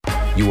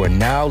You are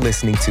now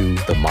listening to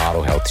The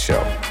Model Health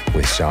Show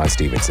with Shawn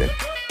Stevenson.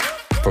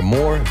 For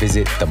more,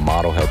 visit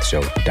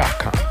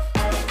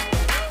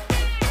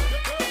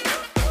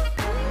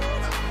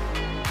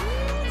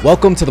themodelhealthshow.com.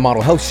 Welcome to The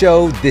Model Health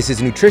Show. This is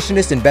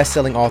nutritionist and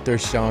best-selling author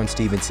Shawn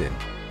Stevenson.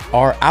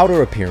 Our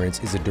outer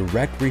appearance is a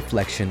direct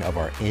reflection of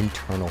our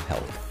internal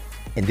health,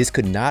 and this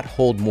could not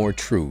hold more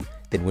true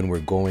than when we're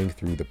going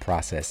through the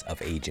process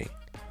of aging.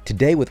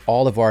 Today, with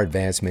all of our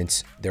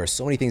advancements, there are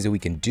so many things that we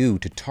can do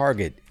to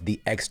target the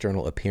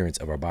external appearance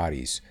of our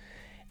bodies.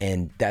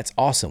 And that's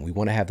awesome. We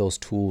want to have those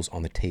tools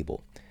on the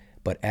table.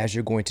 But as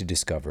you're going to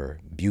discover,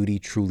 beauty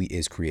truly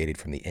is created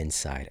from the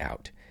inside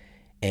out.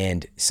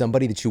 And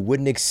somebody that you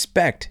wouldn't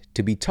expect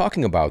to be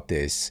talking about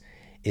this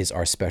is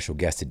our special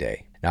guest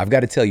today. Now, I've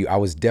got to tell you, I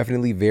was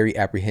definitely very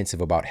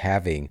apprehensive about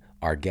having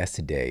our guest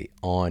today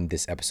on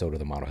this episode of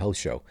The Model Health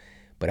Show.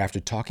 But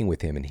after talking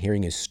with him and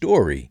hearing his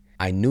story,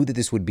 I knew that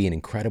this would be an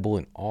incredible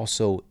and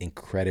also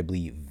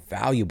incredibly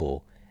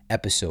valuable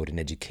episode in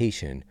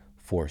education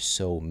for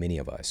so many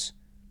of us.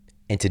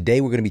 And today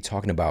we're going to be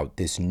talking about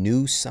this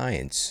new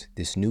science,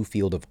 this new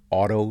field of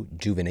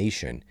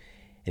autojuvenation. And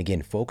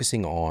again,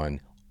 focusing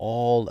on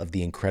all of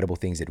the incredible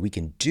things that we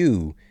can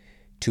do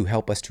to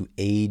help us to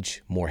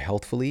age more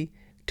healthfully,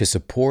 to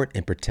support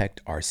and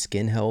protect our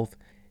skin health,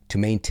 to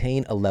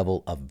maintain a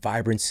level of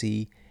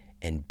vibrancy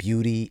and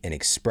beauty and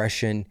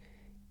expression,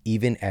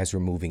 even as we're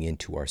moving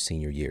into our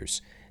senior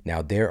years.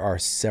 Now, there are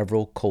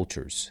several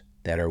cultures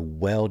that are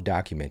well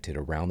documented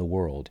around the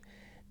world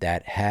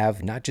that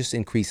have not just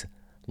increased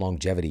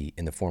longevity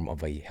in the form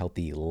of a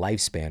healthy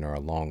lifespan or a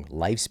long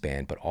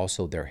lifespan, but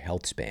also their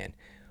health span,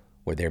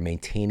 where they're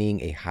maintaining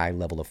a high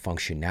level of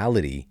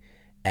functionality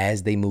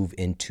as they move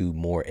into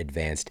more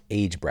advanced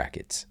age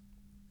brackets.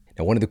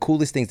 Now, one of the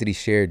coolest things that he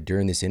shared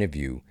during this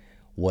interview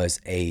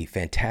was a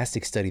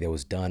fantastic study that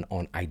was done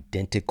on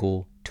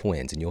identical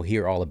twins, and you'll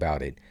hear all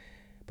about it.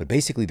 But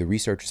basically, the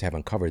researchers have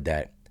uncovered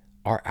that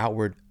our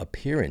outward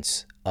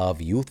appearance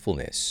of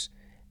youthfulness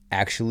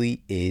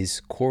actually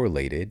is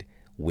correlated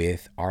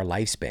with our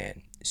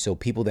lifespan. So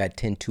people that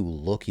tend to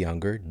look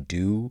younger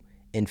do,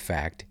 in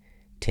fact,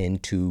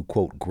 tend to,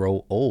 quote,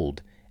 grow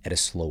old at a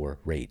slower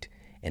rate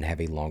and have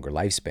a longer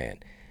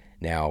lifespan.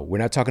 Now, we're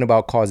not talking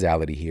about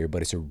causality here,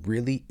 but it's a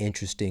really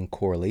interesting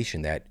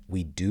correlation that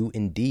we do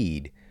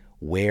indeed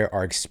wear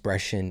our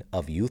expression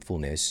of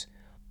youthfulness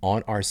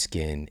on our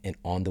skin and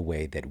on the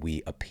way that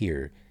we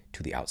appear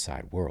to the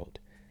outside world.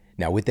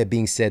 Now, with that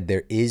being said,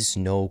 there is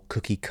no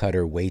cookie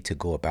cutter way to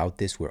go about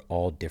this. We're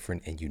all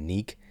different and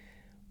unique.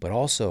 But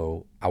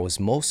also, I was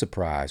most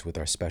surprised with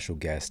our special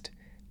guest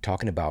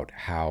talking about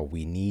how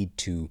we need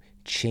to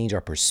change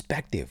our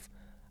perspective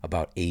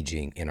about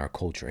aging in our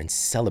culture and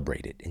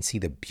celebrate it and see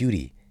the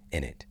beauty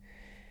in it.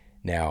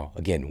 Now,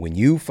 again, when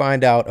you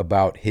find out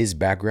about his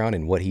background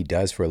and what he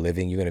does for a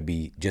living, you're going to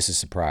be just as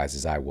surprised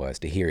as I was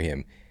to hear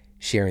him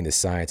sharing the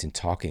science and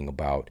talking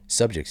about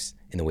subjects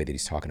in the way that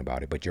he's talking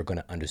about it. But you're going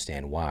to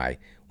understand why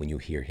when you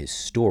hear his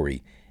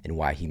story and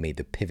why he made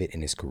the pivot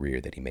in his career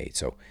that he made.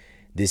 So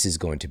this is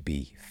going to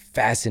be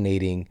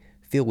fascinating,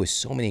 filled with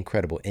so many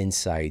incredible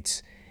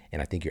insights,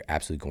 and I think you're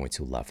absolutely going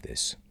to love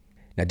this.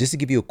 Now, just to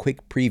give you a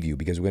quick preview,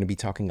 because we're going to be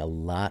talking a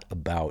lot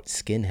about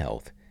skin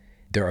health,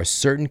 there are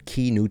certain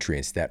key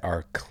nutrients that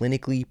are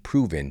clinically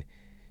proven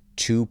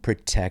to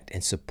protect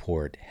and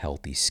support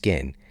healthy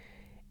skin.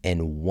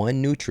 And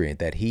one nutrient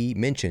that he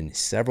mentioned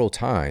several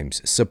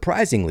times,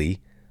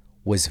 surprisingly,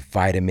 was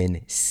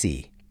vitamin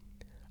C.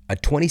 A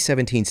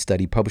 2017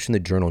 study published in the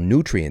journal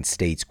Nutrients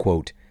states,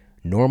 quote,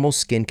 normal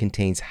skin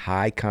contains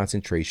high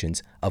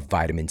concentrations of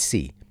vitamin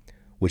C,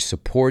 which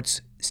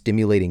supports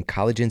stimulating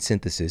collagen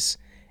synthesis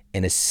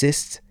and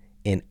assists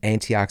in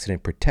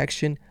antioxidant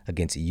protection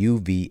against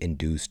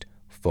UV-induced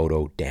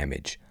photo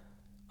damage,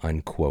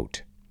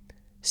 unquote.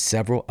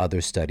 Several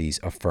other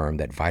studies affirm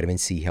that vitamin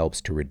C helps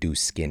to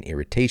reduce skin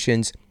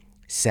irritations,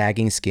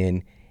 sagging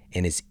skin,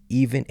 and is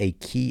even a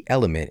key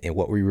element in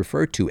what we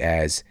refer to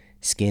as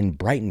skin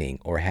brightening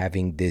or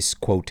having this,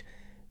 quote,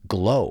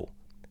 glow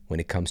when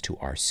it comes to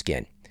our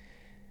skin.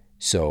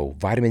 So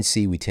vitamin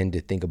C, we tend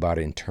to think about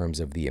it in terms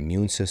of the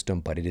immune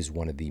system, but it is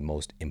one of the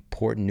most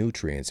important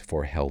nutrients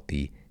for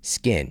healthy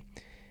skin.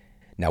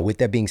 Now, with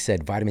that being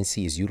said, vitamin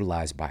C is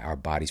utilized by our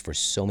bodies for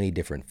so many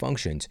different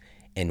functions,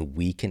 and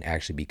we can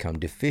actually become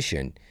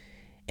deficient.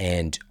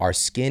 And our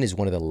skin is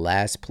one of the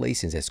last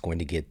places that's going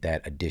to get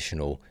that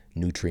additional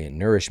nutrient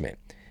nourishment,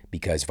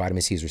 because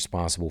vitamin C is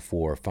responsible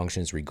for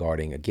functions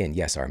regarding, again,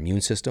 yes, our immune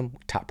system,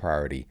 top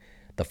priority.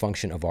 The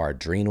function of our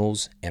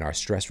adrenals and our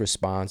stress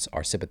response,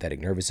 our sympathetic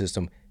nervous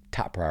system,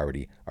 top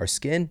priority. Our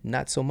skin,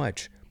 not so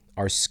much.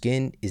 Our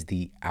skin is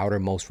the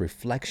outermost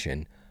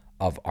reflection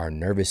of our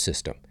nervous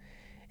system.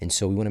 And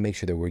so we want to make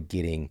sure that we're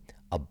getting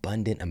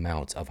abundant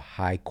amounts of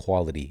high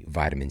quality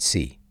vitamin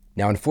C.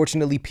 Now,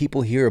 unfortunately,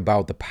 people hear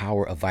about the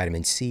power of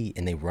vitamin C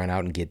and they run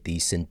out and get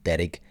these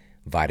synthetic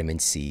vitamin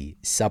C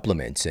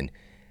supplements. And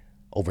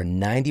over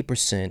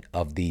 90%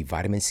 of the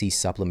vitamin C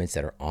supplements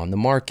that are on the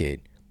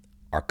market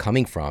are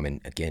coming from, and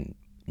again,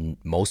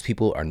 most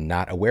people are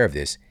not aware of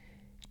this,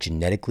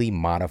 genetically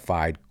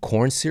modified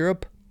corn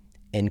syrup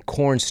and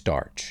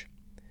cornstarch.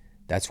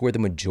 That's where the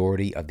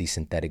majority of these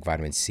synthetic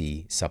vitamin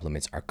C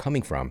supplements are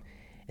coming from,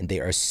 and they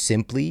are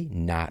simply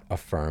not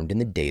affirmed in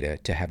the data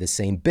to have the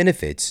same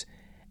benefits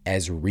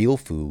as real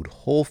food,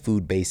 whole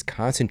food-based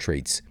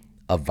concentrates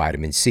of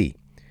vitamin C.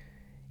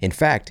 In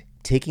fact,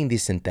 taking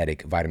these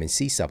synthetic vitamin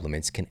C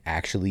supplements can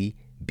actually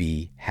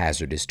be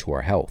hazardous to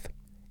our health.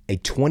 A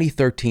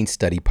 2013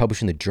 study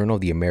published in the Journal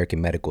of the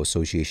American Medical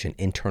Association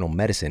Internal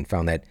Medicine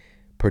found that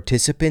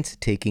participants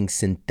taking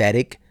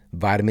synthetic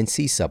vitamin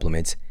C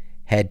supplements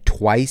had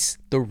twice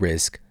the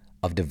risk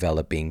of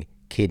developing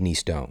kidney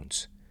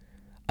stones.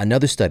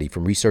 Another study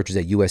from researchers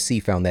at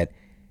USC found that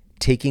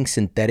taking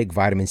synthetic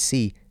vitamin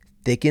C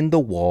thickened the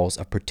walls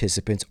of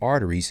participants'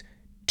 arteries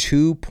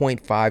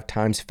 2.5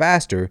 times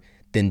faster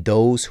than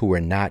those who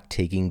were not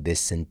taking this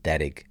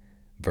synthetic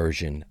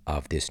version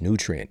of this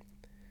nutrient.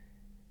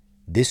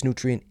 This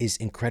nutrient is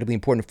incredibly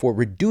important for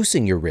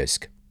reducing your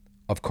risk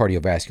of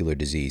cardiovascular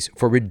disease,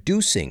 for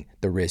reducing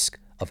the risk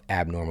of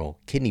abnormal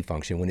kidney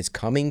function when it's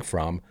coming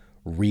from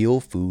real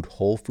food,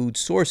 whole food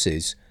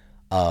sources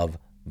of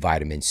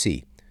vitamin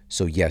C.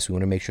 So yes, we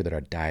want to make sure that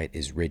our diet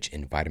is rich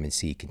in vitamin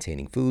C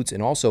containing foods.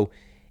 And also,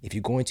 if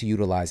you're going to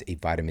utilize a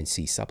vitamin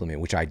C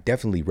supplement, which I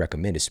definitely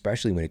recommend,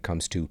 especially when it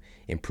comes to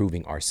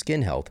improving our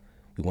skin health,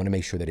 we want to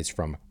make sure that it's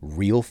from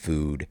real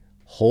food,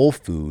 whole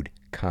food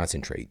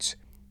concentrates.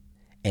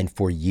 And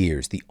for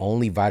years, the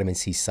only vitamin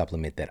C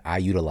supplement that I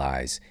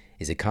utilize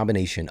is a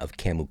combination of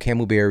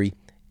camu berry,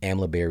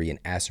 amla berry,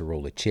 and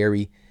acerola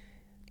cherry,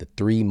 the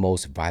three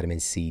most vitamin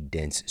C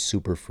dense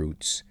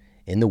superfruits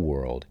in the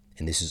world.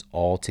 And this is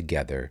all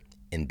together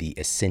in the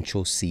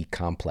Essential C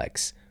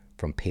complex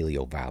from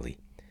Paleo Valley.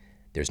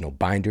 There's no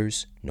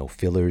binders, no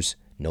fillers,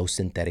 no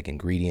synthetic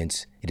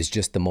ingredients. It is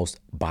just the most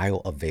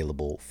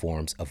bioavailable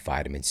forms of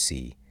vitamin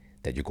C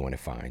that you're going to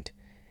find.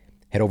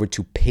 Head over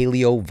to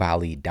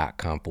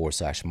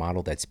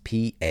paleovalley.com/model. That's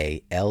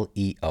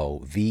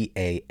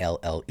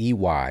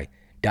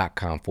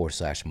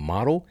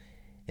PALEOVALLEY.com/model.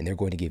 And they're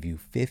going to give you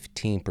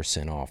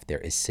 15% off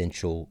their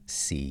Essential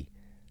C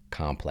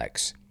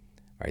complex.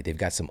 All right, they've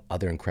got some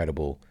other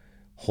incredible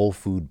whole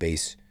food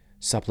based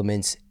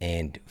supplements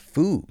and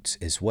foods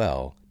as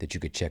well that you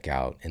could check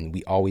out. And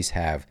we always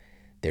have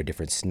their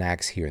different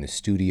snacks here in the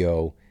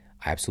studio.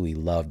 I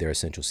absolutely love their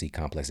Essential C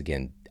complex.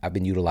 Again, I've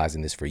been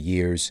utilizing this for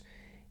years.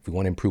 If we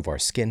want to improve our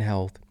skin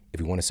health,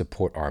 if we want to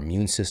support our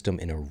immune system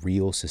in a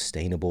real,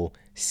 sustainable,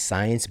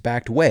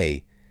 science-backed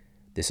way,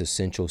 this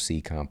Essential C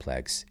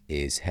complex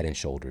is head and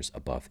shoulders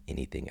above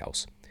anything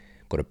else.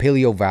 Go to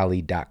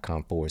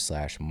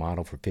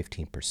paleovalley.com/model for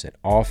 15%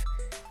 off.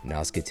 Now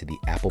let's get to the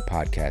Apple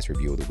Podcast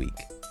review of the week.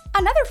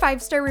 Another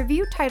 5-star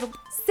review titled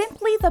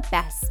Simply the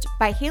Best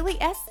by Haley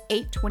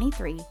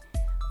S823.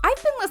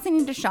 I've been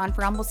listening to Sean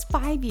for almost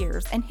 5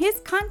 years, and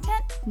his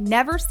content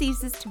never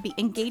ceases to be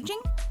engaging,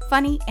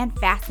 funny, and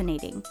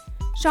fascinating.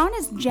 Sean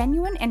is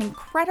genuine and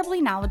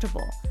incredibly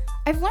knowledgeable.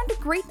 I've learned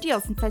a great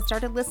deal since I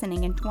started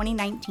listening in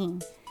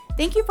 2019.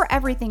 Thank you for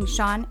everything,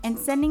 Sean, and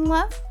sending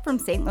love from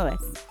St. Louis.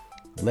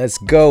 Let's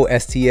go,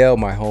 STL,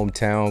 my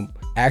hometown.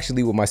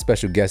 Actually, with my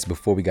special guest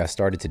before we got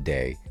started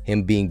today,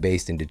 him being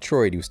based in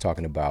Detroit, he was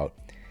talking about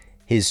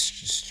his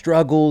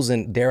struggles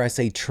and, dare I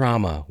say,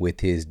 trauma with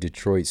his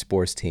Detroit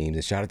sports teams.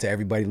 And shout out to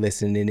everybody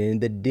listening in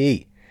the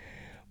D.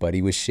 But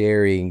he was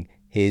sharing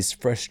his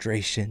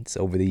frustrations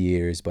over the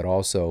years, but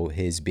also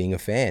his being a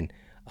fan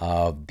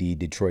of the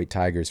Detroit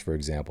Tigers, for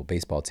example,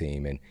 baseball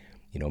team. And,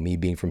 you know, me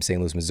being from St.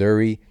 Louis,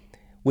 Missouri,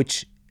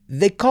 which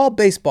they call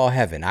baseball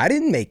heaven. I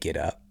didn't make it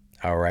up.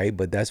 All right,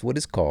 but that's what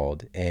it's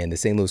called. And the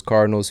St. Louis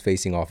Cardinals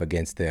facing off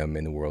against them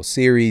in the World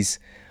Series,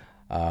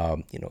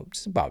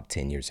 just about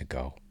 10 years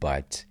ago.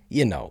 But,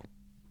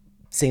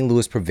 St.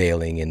 Louis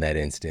prevailing in that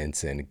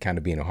instance and kind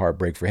of being a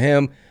heartbreak for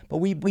him. But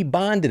we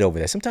bonded over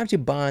that. Sometimes you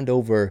bond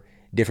over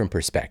different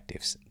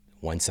perspectives.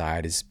 One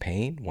side is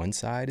pain, one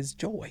side is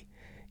joy,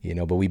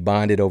 but we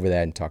bonded over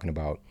that and talking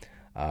about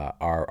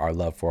our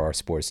love for our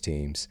sports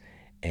teams.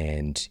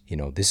 And,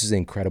 this is an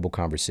incredible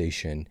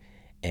conversation.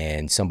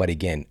 And somebody,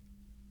 again,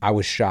 I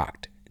was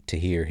shocked to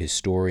hear his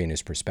story and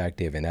his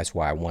perspective, and that's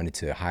why I wanted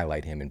to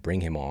highlight him and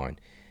bring him on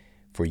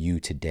for you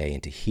today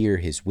and to hear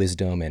his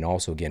wisdom, and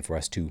also, again, for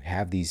us to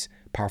have these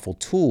powerful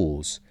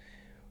tools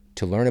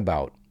to learn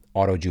about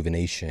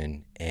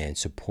autojuvenation and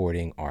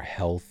supporting our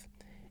health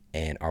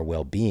and our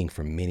well-being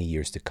for many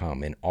years to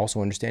come, and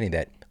also understanding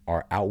that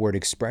our outward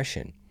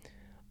expression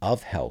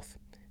of health,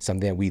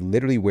 something that we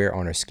literally wear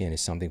on our skin,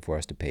 is something for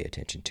us to pay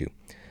attention to.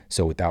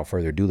 So without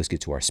further ado, let's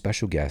get to our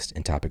special guest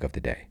and topic of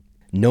the day.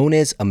 Known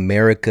as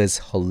America's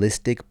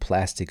holistic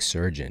plastic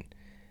surgeon,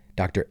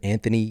 Dr.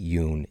 Anthony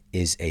Youn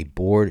is a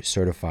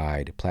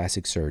board-certified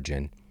plastic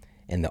surgeon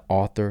and the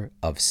author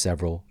of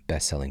several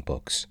best-selling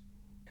books.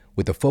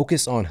 With a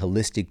focus on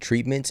holistic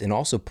treatments and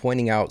also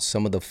pointing out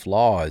some of the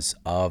flaws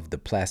of the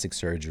plastic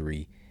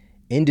surgery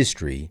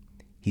industry,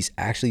 he's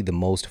actually the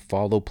most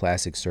followed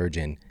plastic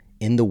surgeon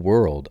in the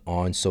world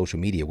on social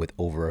media with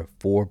over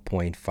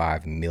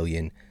 4.5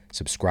 million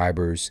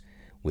subscribers,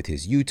 with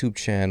his YouTube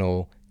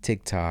channel,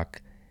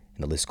 TikTok,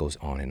 and the list goes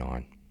on and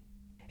on.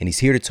 And he's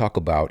here to talk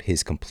about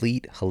his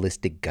complete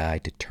holistic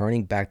guide to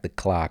turning back the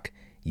clock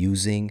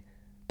using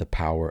the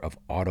power of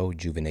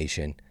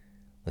autojuvenation.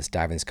 Let's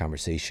dive into this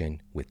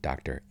conversation with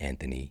Dr.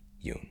 Anthony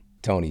Youn.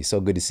 Tony, so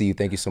good to see you.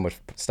 Thank you so much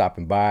for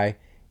stopping by.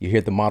 You're here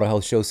at the Model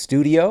Health Show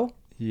studio.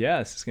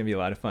 Yes, it's going to be a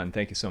lot of fun.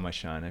 Thank you so much,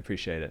 Sean. I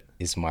appreciate it.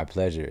 It's my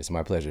pleasure. It's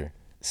my pleasure.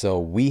 So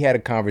we had a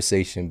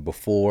conversation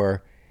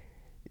before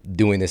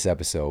doing this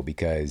episode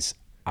because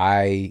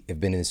I have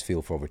been in this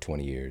field for over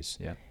 20 years.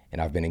 Yeah.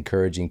 And I've been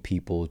encouraging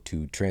people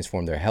to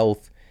transform their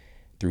health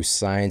through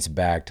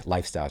science-backed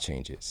lifestyle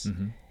changes.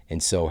 Mm-hmm.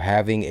 And so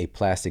having a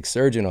plastic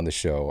surgeon on the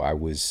show, I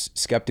was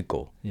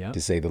skeptical, to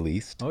say the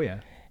least. Oh, yeah.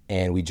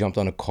 And we jumped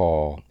on a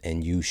call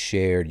and you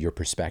shared your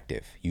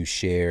perspective. You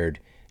shared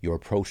your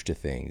approach to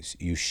things.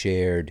 You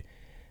shared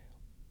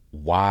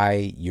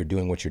why you're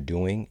doing what you're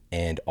doing.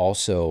 And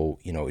also,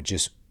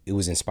 it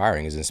was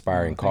inspiring. It was an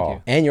inspiring call.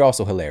 You. And you're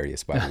also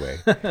hilarious, by the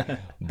way.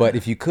 But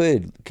if you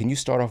could, can you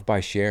start off by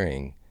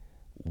sharing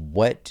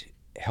what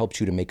helped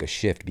you to make a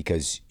shift?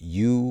 Because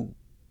you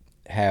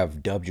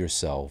have dubbed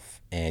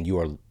yourself and you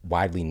are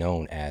widely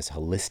known as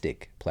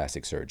holistic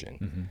plastic surgeon.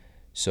 Mm-hmm.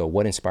 So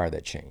what inspired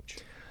that change?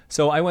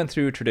 So I went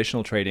through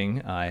traditional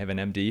training. I have an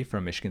MD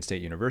from Michigan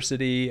State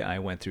University. I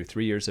went through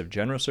 3 years of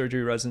general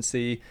surgery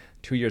residency,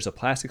 2 years of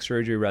plastic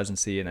surgery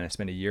residency, and then I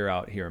spent a year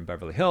out here in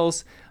Beverly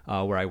Hills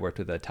where I worked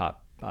with a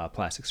top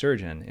plastic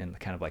surgeon in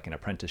kind of like an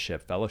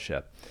apprenticeship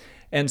fellowship.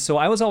 And so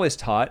I was always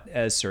taught,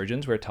 as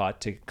surgeons, we're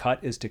taught to cut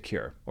is to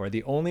cure, or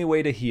the only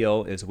way to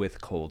heal is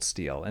with cold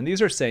steel. And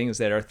these are sayings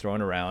that are thrown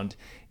around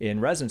in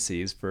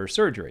residencies for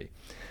surgery.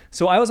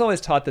 So I was always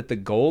taught that the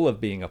goal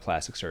of being a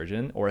plastic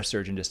surgeon, or a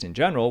surgeon just in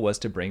general, was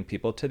to bring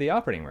people to the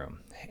operating room.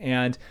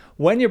 And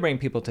when you bring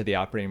people to the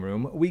operating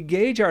room, we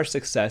gauge our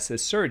success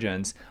as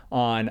surgeons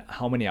on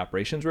how many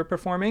operations we're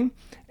performing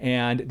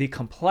and the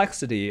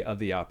complexity of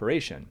the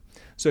operation.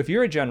 So if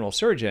you're a general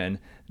surgeon,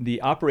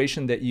 the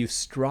operation that you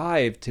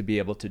strive to be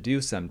able to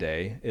do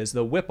someday is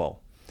the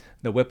Whipple.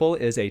 The Whipple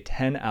is a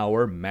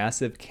 10-hour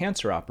massive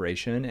cancer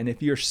operation, and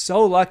if you're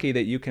so lucky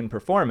that you can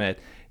perform it,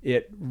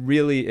 it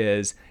really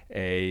is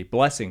a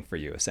blessing for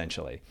you,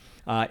 essentially.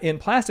 In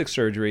plastic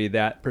surgery,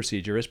 that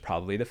procedure is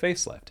probably the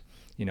facelift.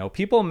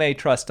 People may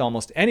trust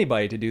almost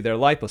anybody to do their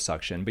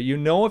liposuction, but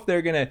if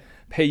they're going to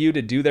pay you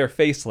to do their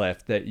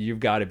facelift, that you've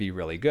got to be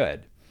really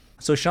good.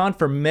 So Sean,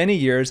 for many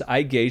years,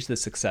 I gauged the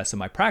success of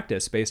my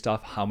practice based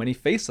off how many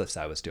facelifts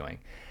I was doing.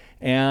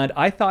 And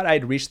I thought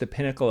I'd reached the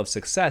pinnacle of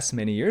success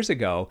many years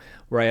ago,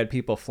 where I had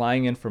people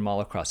flying in from all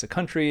across the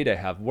country to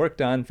have work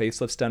done,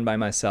 facelifts done by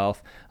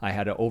myself. I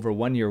had an over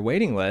 1 year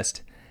waiting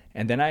list.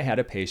 And then I had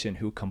a patient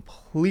who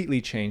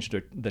completely changed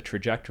the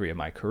trajectory of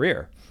my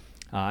career.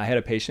 I had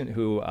a patient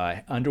who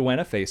underwent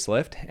a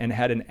facelift and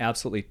had an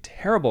absolutely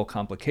terrible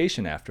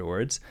complication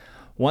afterwards,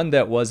 one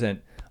that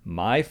wasn't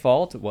my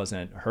fault, it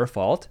wasn't her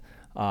fault,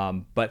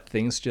 but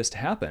things just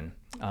happen.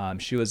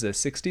 She was a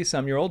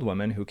 60-some-year-old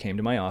woman who came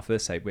to my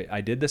office.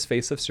 I did this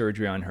facelift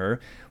surgery on her.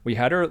 We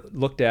had her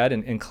looked at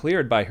and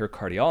cleared by her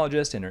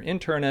cardiologist and her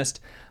internist.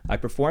 I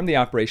performed the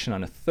operation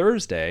on a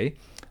Thursday,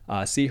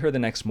 see her the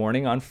next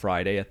morning on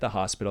Friday at the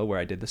hospital where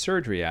I did the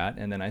surgery at,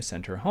 and then I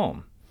sent her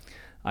home.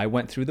 I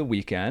went through the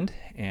weekend,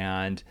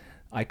 and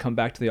I come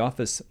back to the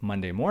office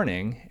Monday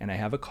morning, and I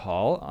have a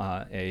call,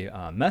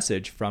 a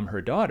message from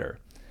her daughter.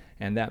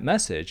 And that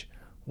message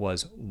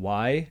was,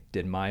 "Why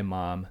did my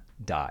mom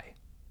die?"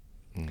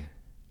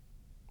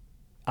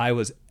 I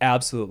was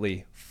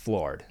absolutely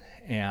floored.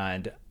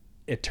 And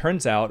it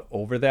turns out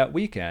over that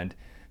weekend,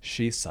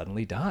 she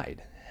suddenly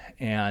died.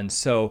 And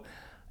so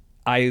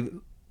I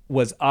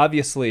was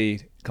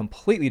obviously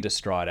completely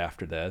distraught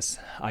after this.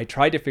 I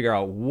tried to figure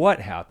out what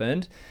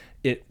happened.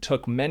 It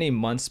took many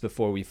months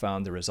before we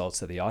found the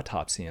results of the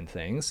autopsy and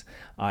things.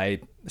 I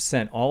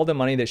sent all the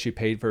money that she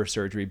paid for her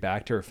surgery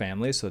back to her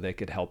family so they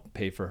could help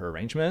pay for her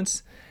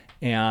arrangements.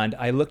 And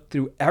I looked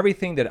through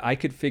everything that I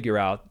could figure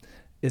out.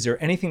 Is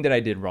there anything that I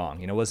did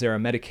wrong? Was there a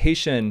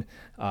medication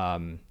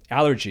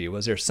allergy?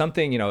 Was there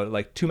something,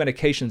 like 2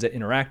 medications that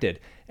interacted?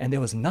 And there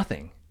was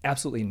nothing,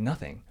 absolutely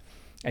nothing.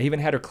 I even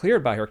had her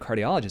cleared by her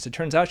cardiologist. It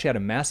turns out she had a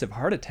massive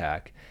heart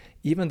attack,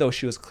 even though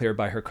she was cleared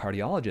by her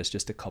cardiologist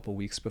just a couple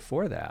weeks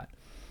before that.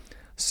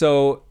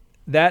 So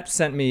that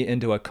sent me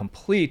into a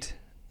complete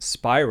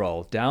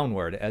spiral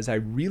downward as I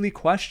really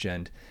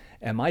questioned,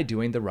 am I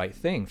doing the right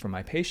thing for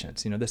my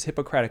patients? This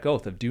Hippocratic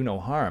oath of do no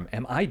harm.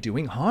 Am I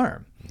doing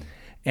harm?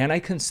 And I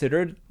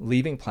considered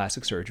leaving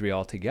plastic surgery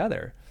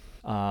altogether.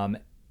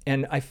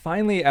 And I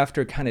finally,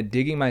 after kind of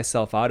digging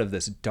myself out of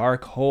this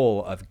dark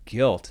hole of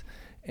guilt,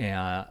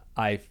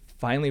 I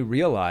finally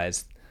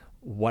realized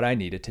what I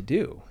needed to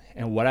do.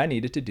 And what I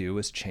needed to do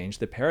was change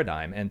the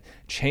paradigm and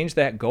change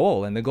that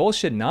goal. And the goal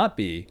should not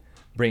be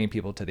bringing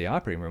people to the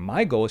operating room.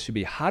 My goal should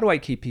be, how do I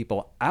keep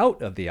people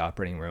out of the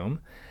operating room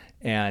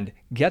and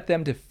get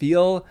them to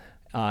feel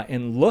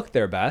and look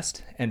their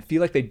best and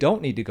feel like they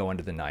don't need to go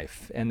under the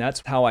knife. And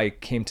that's how I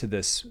came to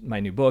this, my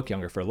new book,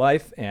 Younger for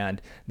Life,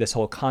 and this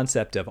whole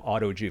concept of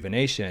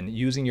autojuvenation,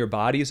 using your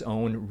body's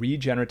own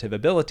regenerative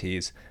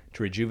abilities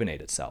to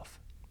rejuvenate itself.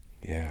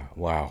 Yeah,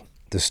 wow.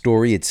 The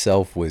story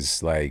itself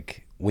was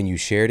like, when you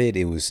shared it,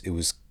 it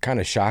was kind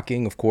of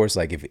shocking, of course.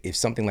 Like if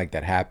something like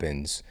that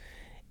happens,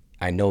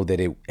 I know that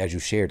it, as you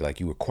shared, like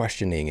you were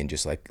questioning and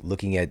just like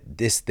looking at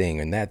this thing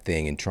and that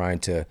thing and trying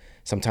to,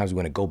 sometimes we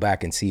want to go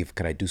back and see if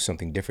could I do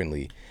something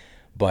differently.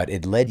 But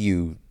it led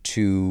you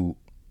to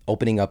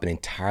opening up an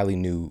entirely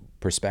new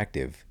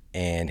perspective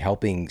and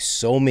helping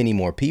so many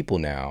more people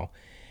now.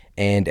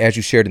 And as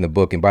you shared in the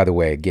book, and by the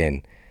way,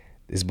 again,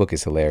 this book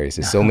is hilarious.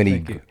 There's so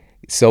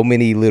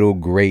many little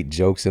great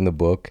jokes in the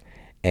book.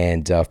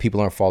 And if people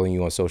aren't following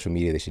you on social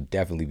media, they should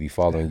definitely be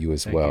following you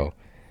as well.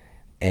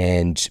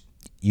 And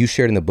you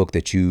shared in the book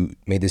that you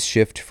made this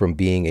shift from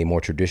being a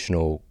more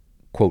traditional,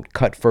 quote,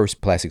 cut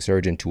first plastic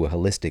surgeon to a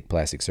holistic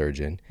plastic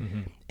surgeon,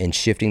 and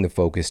shifting the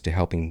focus to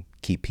helping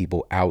keep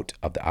people out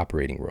of the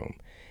operating room.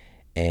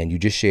 And you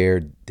just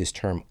shared this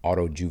term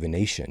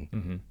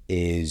autojuvenation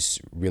is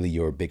really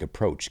your big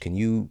approach. Can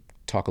you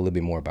talk a little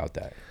bit more about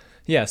that?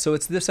 Yeah, so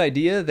it's this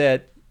idea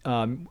that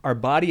our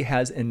body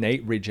has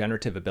innate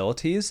regenerative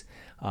abilities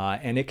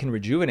and it can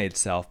rejuvenate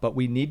itself, but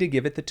we need to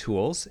give it the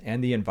tools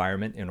and the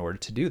environment in order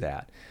to do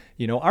that.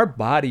 You know, our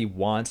body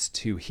wants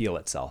to heal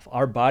itself.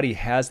 Our body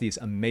has these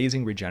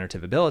amazing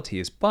regenerative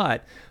abilities,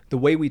 but the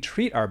way we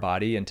treat our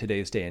body in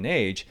today's day and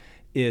age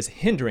is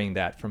hindering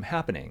that from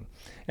happening.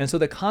 And so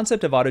the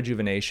concept of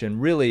autojuvenation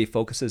really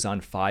focuses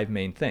on 5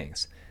 main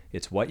things.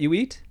 It's what you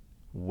eat,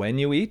 when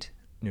you eat,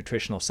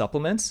 nutritional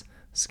supplements,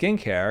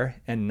 skincare,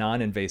 and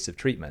non-invasive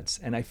treatments.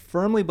 And I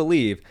firmly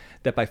believe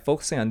that by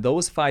focusing on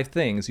those 5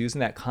 things, using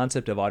that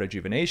concept of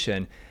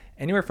autojuvenation,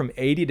 anywhere from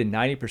 80 to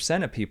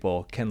 90% of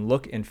people can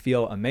look and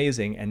feel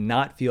amazing and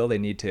not feel they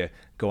need to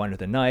go under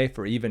the knife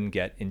or even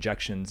get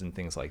injections and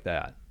things like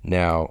that.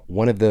 Now,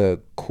 one of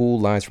the cool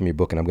lines from your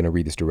book, and I'm going to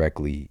read this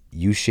directly,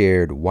 you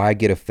shared, why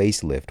get a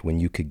facelift when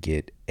you could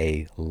get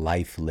a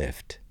life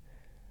lift,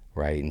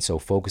 right? And so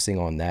focusing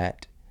on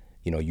that,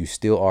 you know, you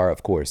still are,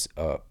 of course,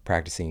 a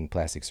practicing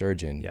plastic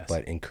surgeon, Yes.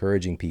 but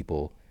encouraging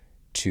people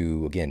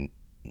to, again,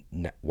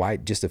 why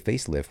just a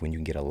facelift when you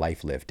can get a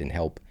life lift and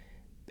help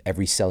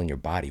every cell in your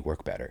body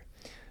work better?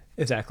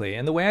 Exactly.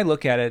 And the way I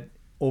look at it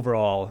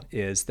overall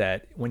is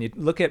that when you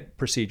look at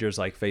procedures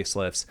like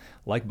facelifts,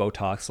 like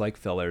Botox, like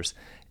fillers,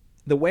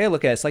 the way I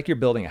look at it, it's like you're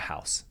building a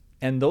house.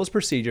 And those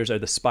procedures are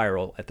the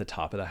spiral at the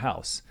top of the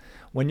house.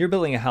 When you're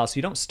building a house,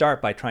 you don't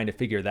start by trying to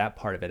figure that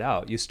part of it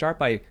out. You start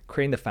by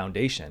creating the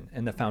foundation.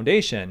 And the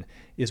foundation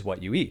is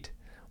what you eat.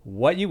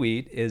 What you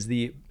eat is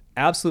the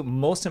absolute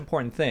most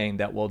important thing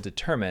that will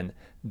determine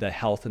the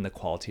health and the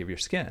quality of your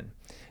skin.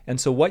 And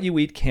so what you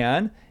eat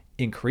can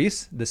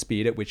increase the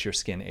speed at which your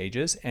skin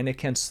ages, and it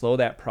can slow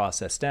that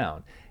process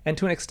down. And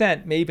to an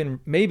extent,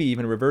 maybe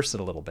even reverse it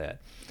a little bit.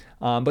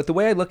 But the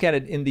way I look at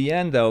it in the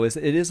end, though, is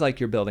it is like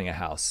you're building a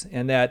house.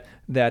 And that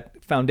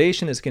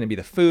foundation is going to be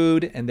the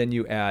food, and then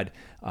you add,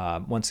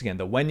 once again,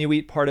 the when you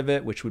eat part of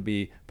it, which would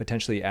be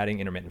potentially adding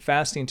intermittent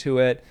fasting to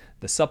it,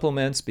 the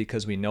supplements,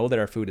 because we know that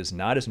our food is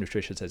not as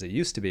nutritious as it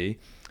used to be.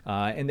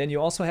 And then you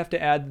also have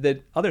to add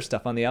the other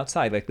stuff on the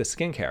outside, like the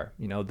skincare.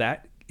 You know,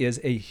 that is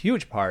a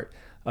huge part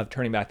of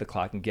turning back the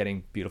clock and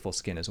getting beautiful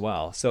skin as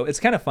well. So it's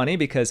kind of funny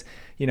because,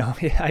 you know,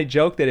 I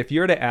joke that if you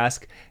were to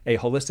ask a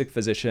holistic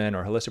physician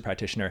or holistic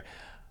practitioner,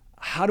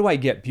 how do I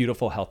get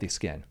beautiful, healthy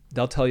skin?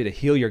 They'll tell you to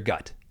heal your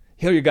gut.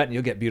 Heal your gut and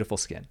you'll get beautiful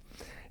skin.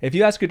 If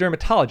you ask a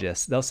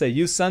dermatologist, they'll say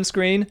use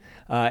sunscreen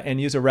and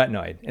use a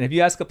retinoid. And if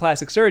you ask a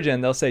plastic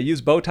surgeon, they'll say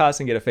use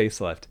Botox and get a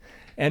facelift.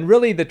 And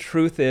really the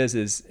truth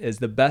is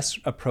the best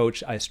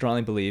approach, I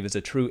strongly believe, is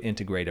a true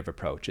integrative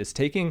approach. It's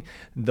taking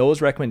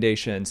those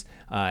recommendations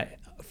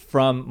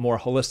from more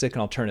holistic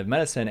and alternative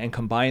medicine and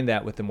combine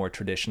that with the more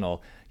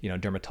traditional, you know,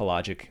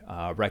 dermatologic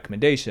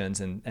recommendations.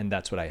 And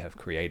that's what I have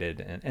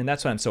created. And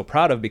that's what I'm so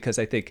proud of, because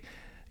I think,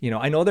 you know,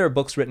 I know there are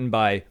books written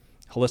by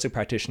holistic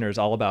practitioners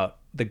all about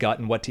the gut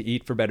and what to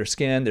eat for better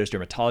skin. There's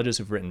dermatologists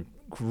who've written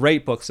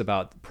great books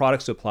about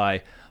products to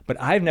apply, but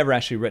I've never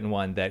actually written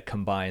one that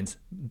combines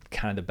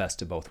kind of the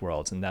best of both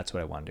worlds. And that's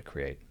what I wanted to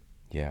create.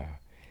 Yeah.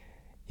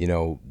 You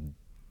know,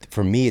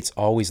 for me, it's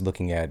always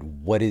looking at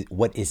what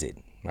is it?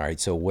 All right.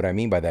 So what I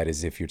mean by that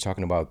is, if you're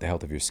talking about the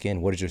health of your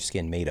skin, what is your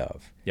skin made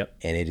of? Yep.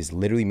 And it is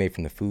literally made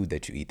from the food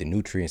that you eat, the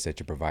nutrients that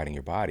you're providing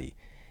your body.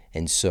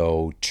 And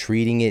so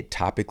treating it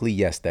topically,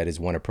 yes, that is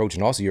one approach.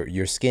 And also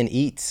your skin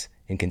eats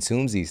and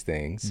consumes these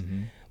things.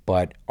 Mm-hmm.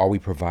 But are we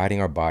providing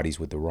our bodies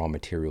with the raw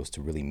materials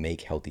to really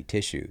make healthy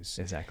tissues?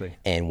 Exactly.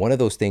 And one of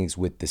those things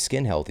with the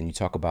skin health, and you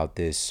talk about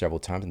this several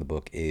times in the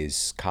book,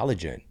 is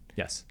collagen.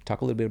 Yes.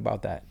 Talk a little bit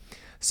about that.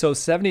 So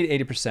 70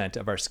 to 80%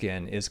 of our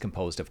skin is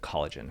composed of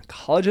collagen.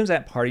 Collagen is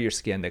that part of your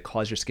skin that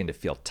causes your skin to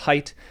feel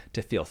tight,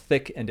 to feel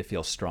thick, and to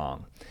feel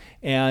strong.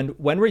 And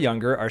when we're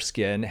younger, our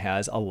skin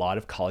has a lot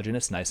of collagen.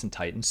 It's nice and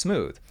tight and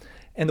smooth.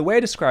 And the way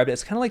I describe it,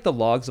 it's kind of like the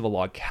logs of a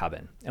log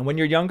cabin. And when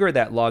you're younger,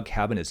 that log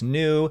cabin is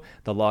new,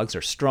 the logs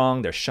are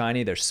strong, they're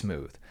shiny, they're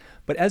smooth.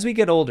 But as we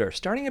get older,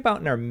 starting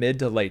about in our mid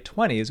to late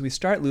 20s, we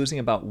start losing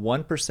about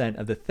 1%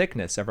 of the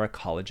thickness of our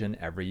collagen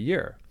every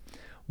year.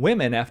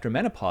 Women, after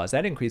menopause,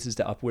 that increases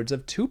to upwards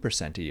of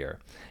 2% a year.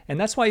 And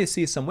that's why you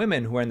see some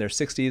women who are in their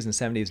 60s and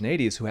 70s and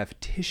 80s who have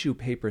tissue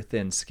paper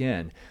thin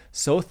skin,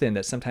 so thin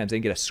that sometimes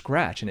they get a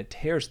scratch and it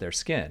tears their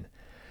skin.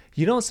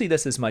 You don't see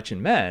this as much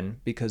in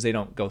men because they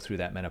don't go through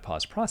that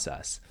menopause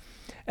process.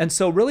 And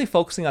so really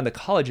focusing on the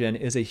collagen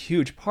is a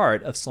huge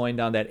part of slowing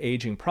down that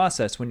aging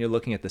process when you're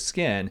looking at the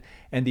skin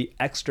and the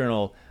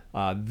external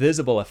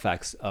visible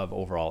effects of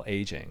overall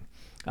aging.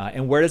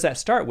 And where does that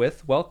start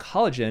with? Well,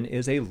 collagen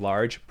is a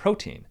large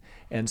protein.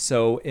 And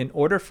so in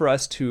order for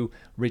us to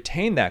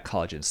retain that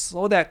collagen,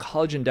 slow that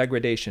collagen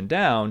degradation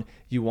down,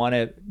 you want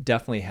to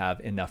definitely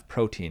have enough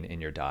protein in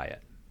your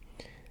diet.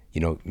 You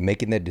know,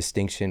 making that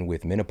distinction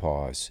with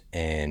menopause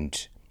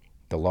and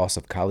the loss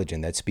of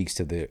collagen, that speaks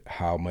to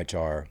how much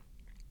our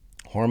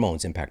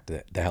hormones impact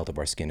the health of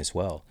our skin as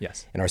well.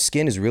 Yes. And our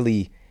skin is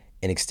really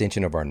an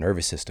extension of our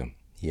nervous system,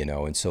 you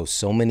know, and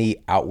so many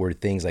outward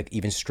things, like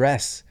even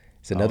stress,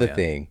 it's another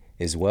thing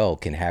as well,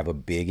 can have a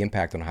big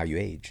impact on how you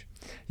age.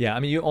 Yeah, I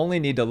mean, you only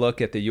need to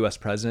look at the U.S.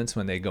 presidents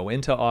when they go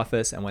into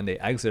office and when they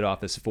exit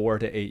office 4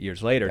 to 8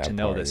 years later to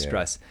know that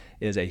stress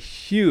is a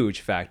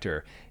huge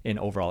factor in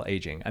overall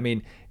aging. I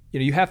mean, you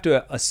know, you have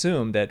to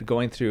assume that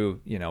going through,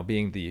 you know,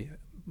 being the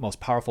most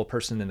powerful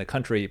person in the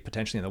country,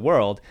 potentially in the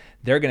world,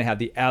 they're going to have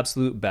the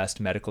absolute best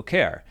medical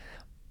care.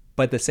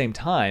 But at the same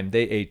time,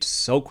 they age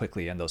so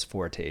quickly in those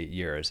 4 to 8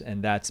 years,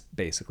 and that's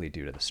basically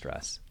due to the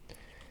stress.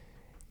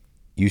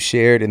 You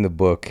shared in the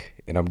book,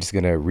 and I'm just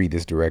going to read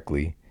this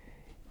directly.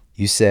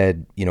 You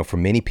said, you know, for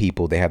many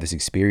people, they have this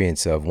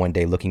experience of one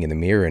day looking in the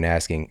mirror and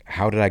asking,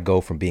 how did I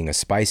go from being a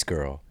Spice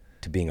Girl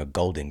to being a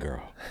Golden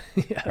Girl?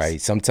 Yes.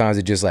 Right? Sometimes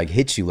it just like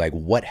hits you like,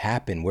 what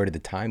happened? Where did the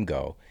time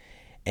go?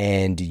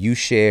 And you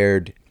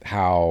shared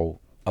how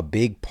a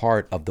big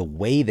part of the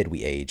way that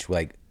we age,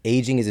 like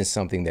aging isn't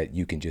something that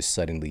you can just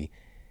suddenly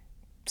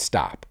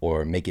stop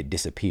or make it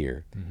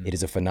disappear. Mm-hmm. It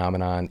is a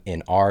phenomenon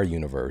in our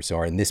universe,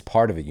 or in this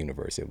part of the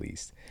universe at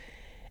least.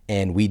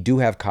 And we do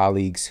have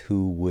colleagues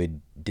who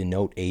would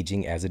denote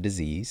aging as a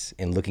disease,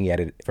 and looking at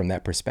it from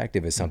that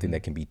perspective as something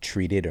that can be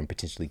treated and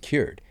potentially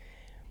cured.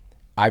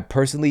 I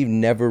personally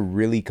never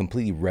really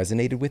completely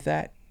resonated with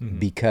that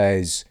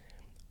because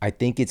I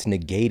think it's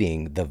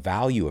negating the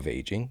value of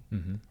aging,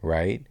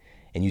 right?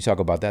 And you talk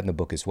about that in the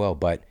book as well,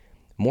 but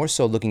more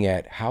so looking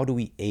at how do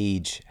we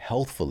age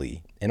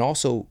healthfully and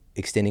also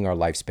extending our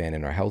lifespan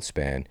and our health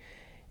span.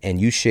 And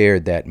you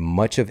shared that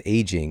much of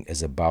aging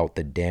is about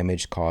the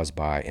damage caused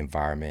by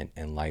environment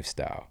and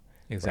lifestyle.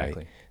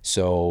 Exactly. Right?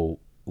 So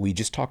we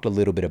just talked a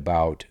little bit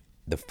about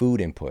the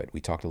food input. We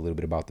talked a little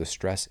bit about the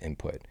stress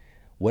input.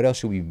 What else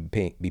should we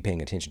be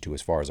paying attention to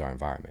as far as our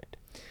environment?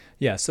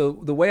 Yeah, so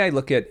the way I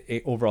look at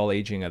overall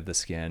aging of the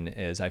skin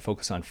is I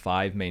focus on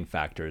 5 main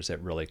factors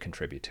that really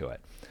contribute to it.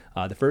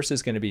 The first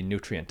is going to be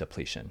nutrient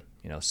depletion.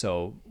 You know,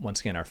 so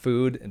once again, our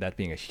food, that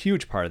being a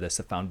huge part of this,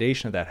 the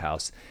foundation of that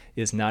house,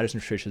 is not as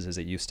nutritious as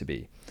it used to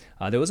be.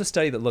 There was a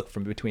study that looked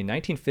from between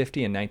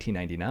 1950 and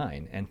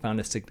 1999 and found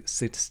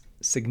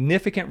a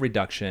significant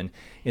reduction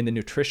in the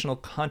nutritional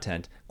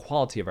content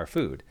quality of our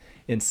food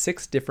in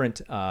 6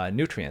 different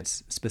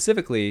nutrients.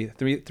 Specifically,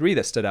 three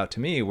that stood out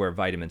to me were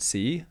vitamin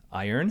C,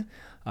 iron,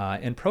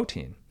 and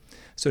protein.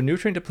 So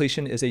nutrient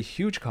depletion is a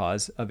huge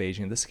cause of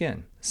aging of the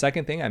skin.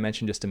 Second thing I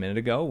mentioned just a minute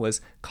ago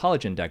was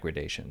collagen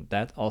degradation.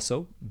 That's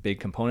also a big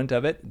component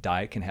of it.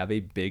 Diet can have a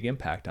big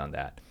impact on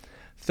that.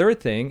 Third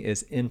thing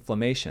is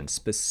inflammation,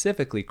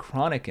 specifically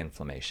chronic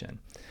inflammation.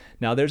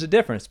 Now there's a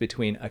difference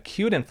between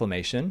acute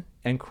inflammation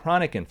and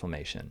chronic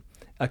inflammation.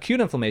 Acute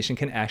inflammation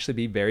can actually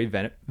be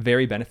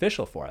very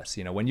beneficial for us.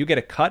 You know, when you get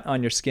a cut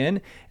on your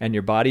skin and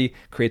your body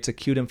creates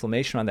acute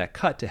inflammation on that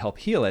cut to help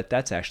heal it,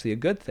 that's actually a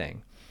good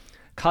thing.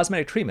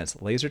 Cosmetic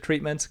treatments, laser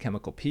treatments,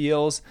 chemical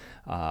peels,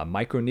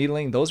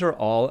 microneedling, those are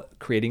all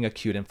creating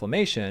acute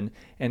inflammation.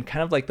 And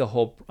kind of like the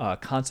whole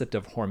concept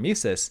of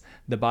hormesis,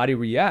 the body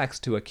reacts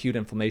to acute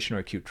inflammation or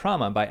acute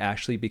trauma by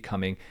actually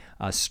becoming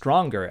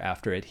stronger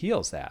after it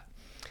heals that.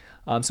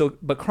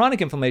 But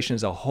chronic inflammation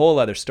is a whole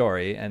other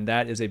story, and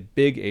that is a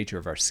big ager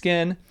of our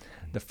skin.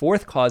 The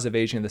fourth cause of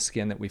aging of the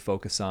skin that we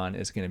focus on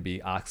is going to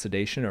be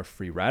oxidation or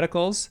free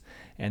radicals.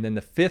 And then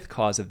the fifth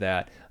cause of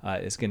that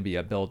is going to be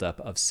a buildup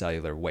of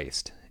cellular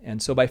waste.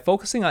 And so by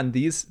focusing on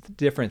these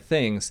different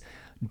things,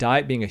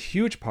 diet being a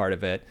huge part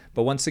of it,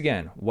 but once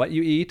again, what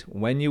you eat,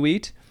 when you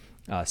eat,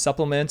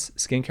 supplements,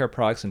 skincare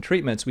products, and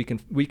treatments, we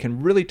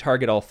can really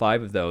target all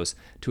 5 of those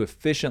to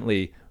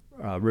efficiently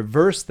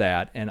reverse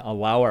that and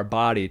allow our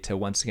body to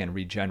once again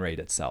regenerate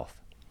itself.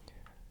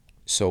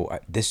 So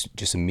this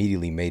just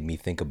immediately made me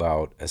think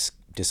about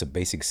just a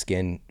basic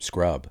skin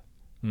scrub,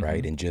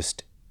 right? And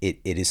just it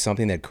is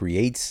something that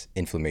creates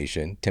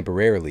inflammation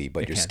temporarily,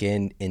 but your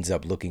skin ends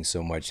up looking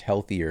so much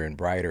healthier and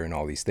brighter and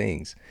all these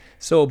things.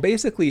 So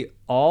basically,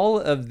 all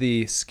of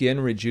the skin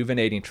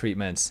rejuvenating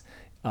treatments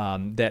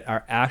that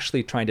are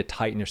actually trying to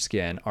tighten your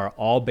skin are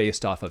all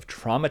based off of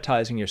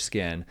traumatizing your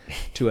skin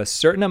to a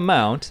certain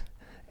amount.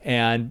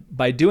 And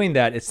by doing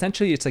that,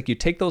 essentially, it's like you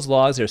take those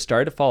logs that are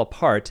starting to fall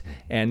apart,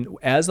 and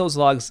as those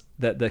logs,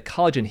 the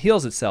collagen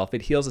heals itself,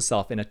 it heals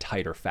itself in a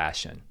tighter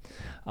fashion.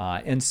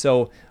 And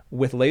so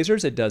with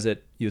lasers, it does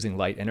it using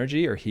light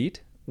energy or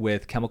heat.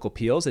 With chemical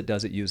peels, it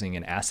does it using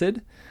an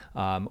acid.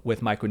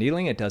 With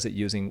microneedling, it does it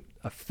using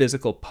a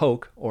physical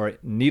poke or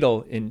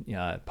needle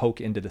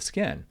poke into the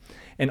skin.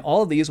 And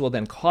all of these will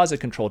then cause a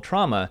controlled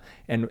trauma,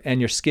 and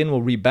your skin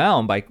will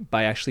rebound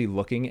by actually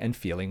looking and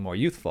feeling more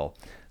youthful.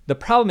 The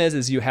problem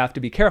is you have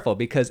to be careful,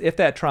 because if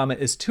that trauma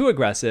is too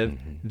aggressive,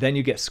 then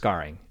you get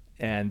scarring,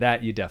 and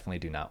that you definitely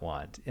do not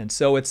want. And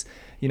so it's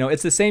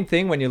the same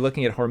thing when you're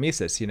looking at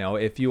hormesis.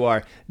 If you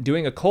are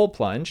doing a cold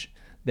plunge,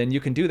 then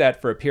you can do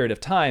that for a period of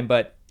time.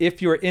 But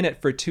if you're in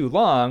it for too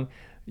long,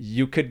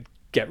 you could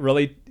get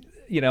really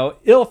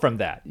ill from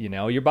that.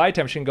 Your body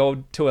temperature can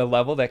go to a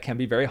level that can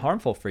be very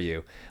harmful for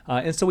you.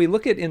 And so we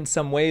look at, in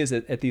some ways,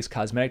 at these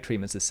cosmetic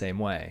treatments the same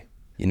way.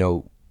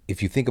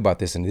 If you think about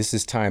this, and this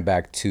is tying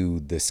back to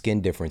the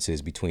skin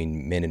differences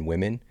between men and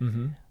women,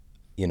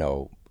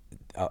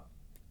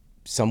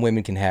 some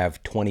women can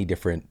have 20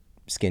 different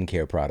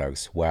skincare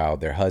products while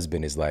their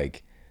husband is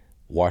like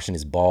washing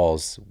his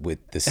balls with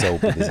the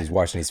soap that he's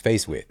washing his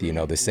face with,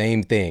 the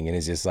same thing. And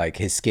it's just like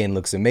his skin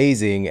looks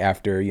amazing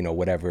after,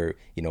 whatever,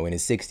 in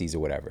his 60s or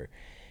whatever.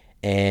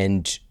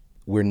 And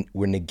we're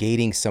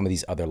negating some of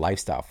these other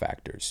lifestyle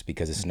factors,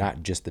 because it's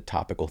not just the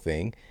topical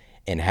thing.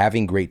 And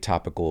having great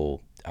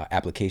topical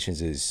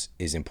applications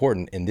is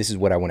important. And this is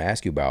what I want to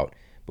ask you about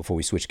before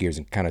we switch gears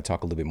and kind of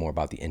talk a little bit more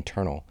about the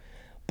internal,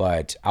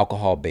 but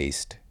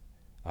alcohol-based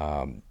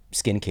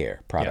skincare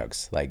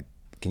products. Yeah. Like,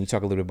 can you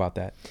talk a little bit about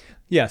that?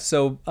 Yeah.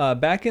 So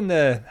back in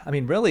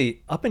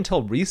really up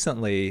until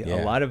recently,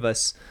 a lot of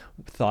us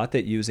thought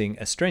that using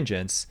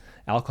astringents,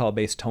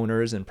 alcohol-based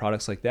toners and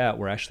products like that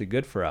were actually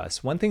good for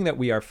us. One thing that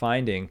we are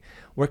finding,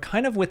 we're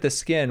kind of with the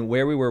skin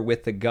where we were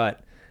with the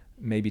gut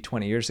maybe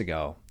 20 years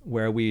ago,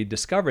 where we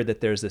discovered that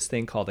there's this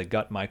thing called a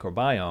gut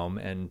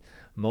microbiome, and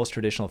most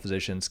traditional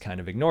physicians kind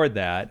of ignored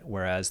that,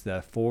 whereas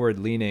the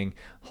forward-leaning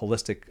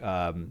holistic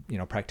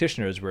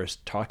practitioners were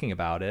talking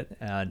about it.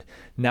 And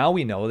now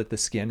we know that the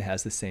skin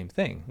has the same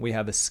thing. We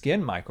have a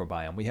skin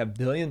microbiome. We have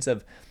billions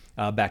of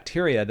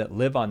bacteria that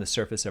live on the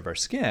surface of our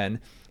skin,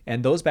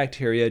 and those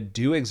bacteria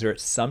do exert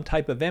some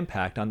type of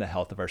impact on the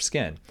health of our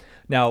skin.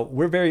 Now,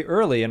 we're very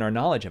early in our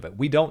knowledge of it.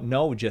 We don't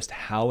know just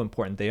how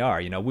important they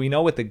are. We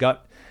know with the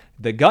gut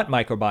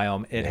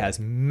microbiome, it has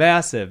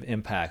massive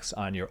impacts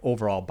on your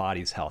overall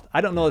body's health.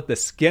 I don't know that the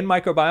skin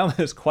microbiome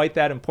is quite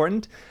that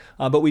important,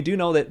 but we do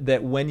know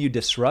that when you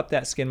disrupt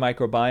that skin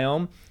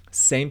microbiome,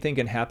 same thing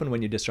can happen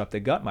when you disrupt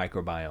the gut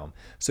microbiome.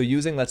 So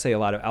using, let's say, a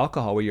lot of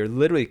alcohol, where you're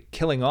literally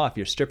killing off,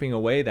 you're stripping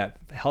away that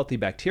healthy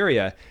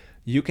bacteria,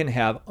 you can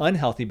have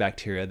unhealthy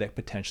bacteria that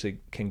potentially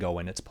can go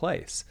in its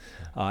place.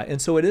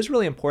 And so it is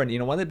really important.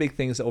 One of the big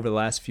things over the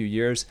last few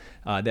years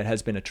that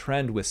has been a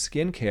trend with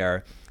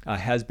skincare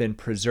has been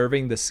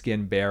preserving the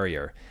skin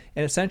barrier.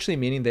 And essentially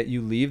meaning that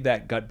you leave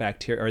that gut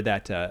bacteria, or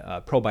that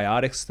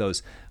probiotics,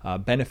 those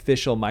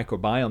beneficial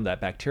microbiome, that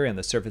bacteria on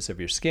the surface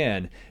of your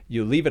skin,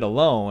 you leave it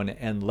alone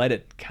and let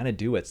it kind of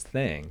do its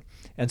thing.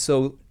 And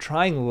so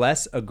trying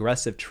less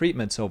aggressive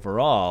treatments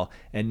overall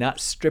and not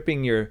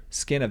stripping your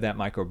skin of that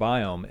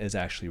microbiome is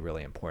actually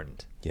really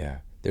important. Yeah.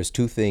 There's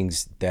two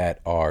things that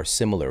are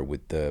similar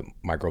with the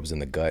microbes in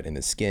the gut and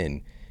the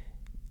skin.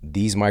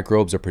 These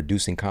microbes are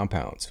producing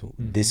compounds.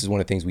 Mm-hmm. This is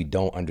one of the things we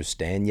don't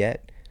understand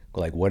yet.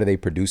 Like, what are they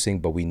producing?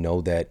 But we know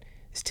that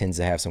this tends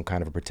to have some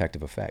kind of a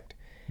protective effect.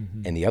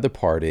 Mm-hmm. And the other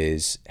part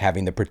is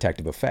having the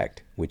protective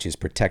effect, which is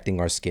protecting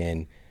our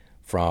skin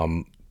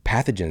from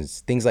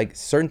pathogens. Things like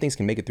certain things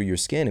can make it through your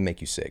skin and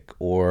make you sick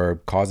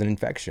or cause an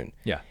infection.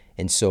 Yeah.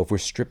 And so if we're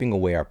stripping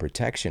away our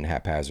protection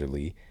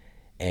haphazardly,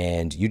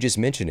 and you just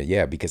mentioned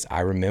it, because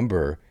I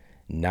remember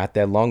not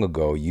that long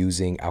ago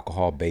using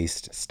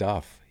alcohol-based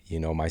stuff,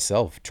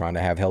 myself, trying to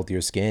have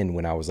healthier skin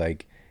when I was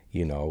like,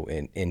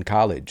 in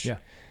college. Yeah.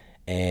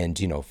 And,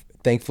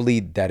 thankfully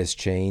that has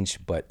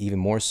changed, but even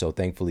more so,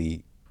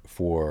 thankfully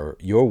for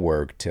your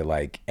work to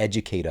like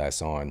educate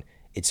us on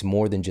it's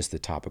more than just the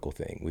topical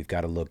thing. We've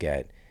got to look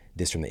at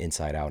this from the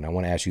inside out. And I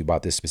want to ask you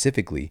about this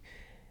specifically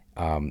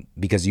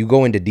because you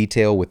go into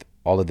detail with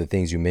all of the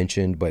things you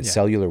mentioned, but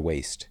cellular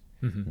waste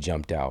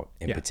jumped out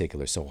in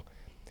particular. So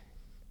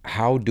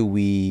how do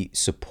we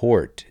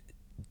support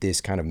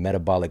this kind of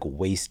metabolic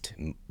waste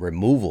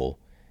removal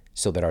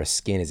so that our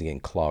skin isn't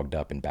getting clogged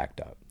up and backed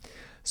up?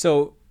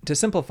 So to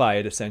simplify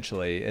it,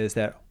 essentially, is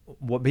that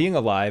being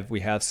alive,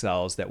 we have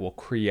cells that will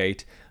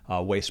create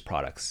waste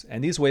products.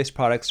 And these waste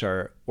products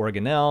are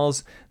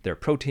organelles, they're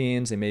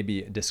proteins, they may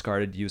be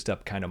discarded, used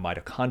up kind of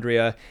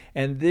mitochondria.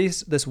 And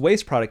this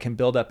waste product can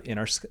build up in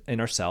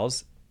our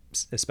cells,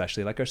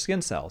 especially like our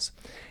skin cells.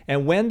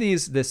 And when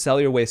this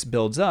cellular waste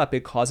builds up,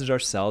 it causes our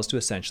cells to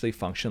essentially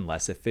function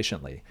less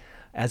efficiently,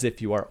 as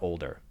if you are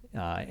older.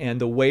 And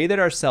the way that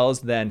our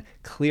cells then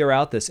clear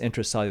out this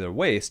intracellular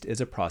waste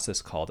is a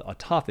process called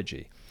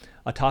autophagy.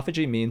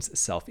 Autophagy means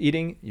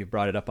self-eating. You've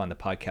brought it up on the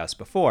podcast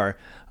before,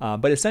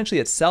 but essentially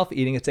it's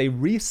self-eating. It's a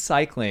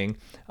recycling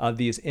of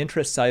this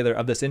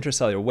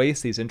intracellular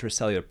waste, these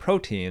intracellular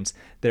proteins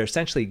that are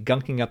essentially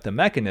gunking up the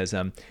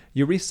mechanism.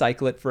 You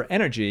recycle it for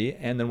energy,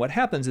 and then what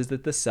happens is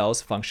that the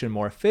cells function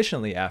more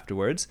efficiently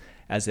afterwards,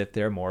 as if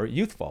they're more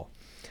youthful.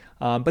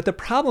 But the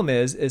problem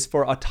is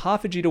for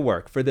autophagy to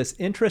work, for this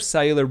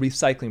intracellular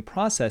recycling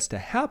process to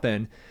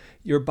happen,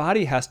 your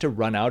body has to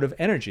run out of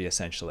energy,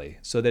 essentially,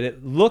 so that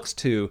it looks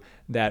to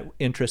that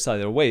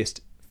intracellular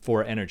waste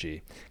for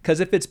energy. Because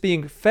if it's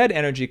being fed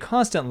energy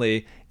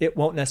constantly, it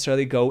won't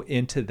necessarily go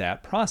into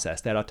that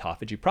process, that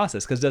autophagy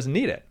process, because it doesn't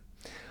need it.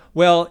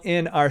 Well,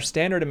 in our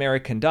standard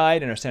American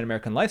diet and our standard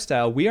American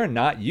lifestyle, we are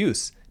not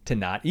used to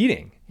not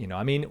eating.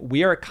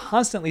 We are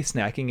constantly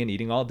snacking and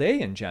eating all day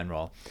in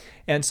general.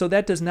 And so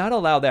that does not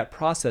allow that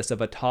process of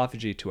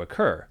autophagy to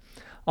occur.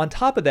 On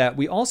top of that,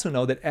 we also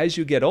know that as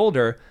you get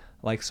older,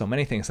 like so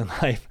many things in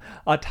life,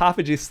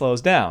 autophagy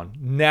slows down.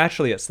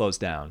 Naturally, it slows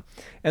down.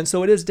 And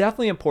so it is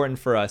definitely important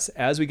for us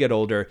as we get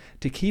older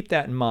to keep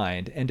that in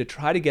mind and to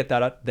try to get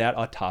that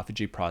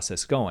autophagy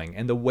process going.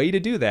 And the way to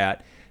do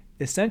that,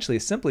 essentially,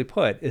 simply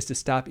put, is to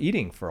stop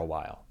eating for a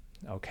while.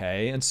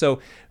 Okay? And so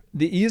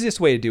the easiest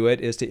way to do it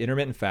is to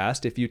intermittent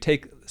fast. If you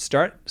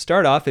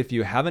start off, if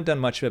you haven't done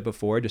much of it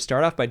before, to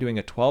start off by doing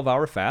a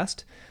 12-hour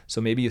fast. So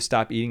maybe you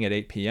stop eating at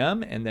 8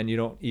 p.m. and then you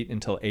don't eat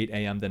until 8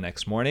 a.m. the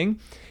next morning.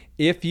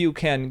 If you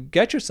can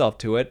get yourself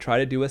to it, try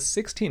to do a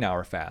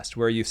 16-hour fast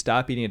where you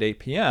stop eating at 8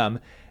 p.m.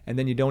 and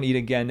then you don't eat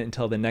again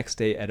until the next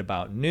day at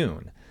about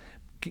noon.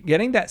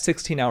 Getting that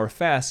 16-hour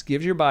fast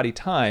gives your body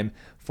time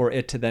for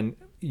it to then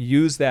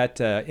use that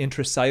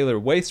intracellular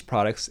waste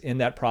products in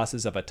that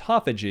process of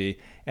autophagy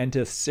and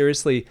to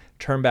seriously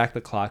turn back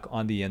the clock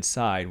on the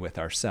inside with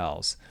our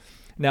cells.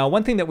 Now,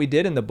 one thing that we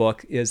did in the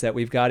book is that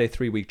we've got a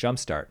 3-week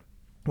jumpstart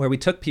where we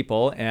took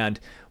people and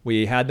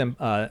we had them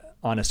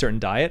on a certain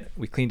diet.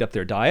 We cleaned up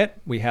their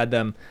diet. We had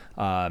them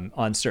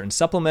on certain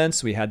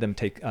supplements. We had them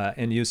take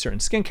and use certain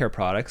skincare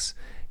products.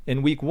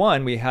 In week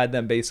 1, we had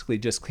them basically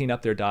just clean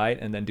up their diet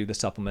and then do the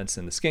supplements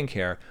and the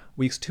skincare.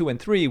 Weeks 2 and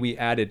 3, we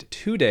added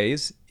 2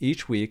 days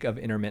each week of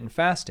intermittent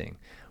fasting,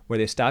 where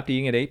they stopped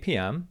eating at 8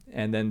 p.m.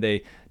 and then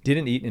they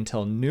didn't eat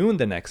until noon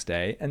the next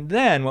day. And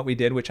then what we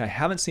did, which I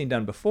haven't seen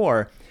done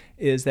before,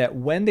 is that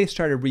when they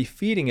started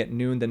refeeding at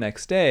noon the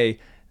next day,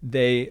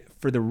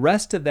 for the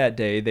rest of that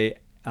day, they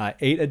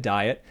ate a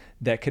diet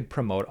that could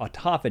promote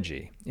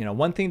autophagy.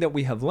 One thing that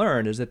we have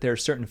learned is that there are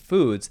certain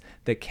foods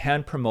that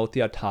can promote the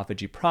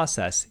autophagy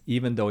process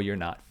even though you're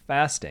not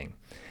fasting.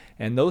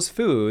 And those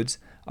foods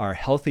are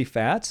healthy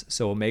fats,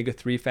 so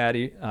omega-3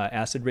 fatty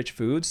acid-rich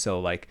foods, so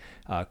like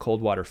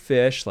cold water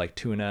fish, like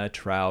tuna,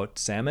 trout,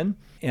 salmon,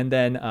 and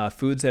then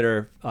foods that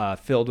are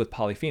filled with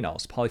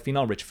polyphenols.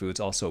 Polyphenol-rich foods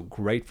also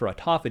great for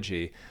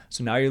autophagy.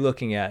 So now you're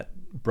looking at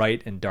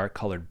bright and dark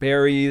colored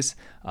berries,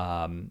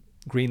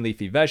 green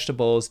leafy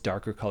vegetables,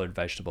 darker colored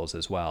vegetables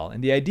as well.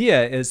 And the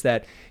idea is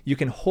that you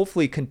can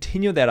hopefully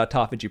continue that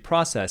autophagy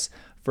process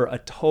for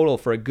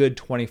a good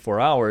 24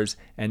 hours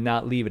and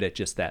not leave it at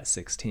just that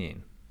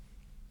 16.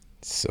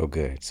 So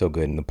good, so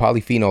good. And the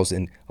polyphenols,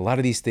 and a lot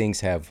of these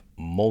things have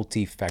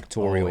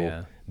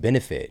multifactorial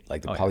benefit.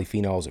 Like the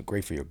polyphenols are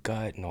great for your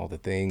gut and all the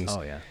things.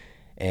 Oh, yeah.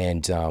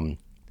 And,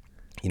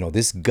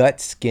 this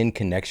gut-skin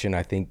connection,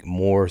 I think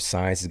more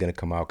science is going to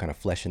come out kind of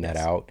fleshing that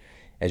out.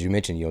 As you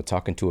mentioned,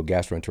 talking to a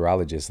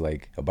gastroenterologist,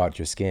 like about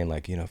your skin,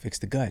 like, fix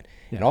the gut.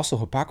 Yeah. And also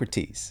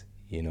Hippocrates,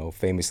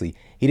 famously,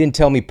 he didn't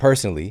tell me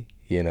personally,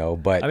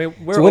 but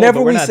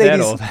whenever we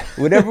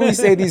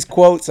say these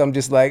quotes, I'm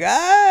just like,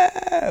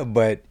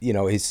 but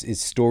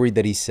his story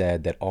that he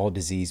said that all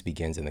disease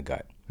begins in the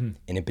gut. And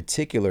in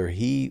particular,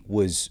 he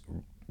was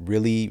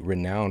really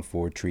renowned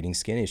for treating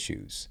skin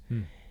issues.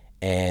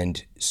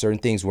 And certain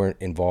things weren't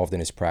involved in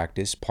his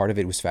practice. Part of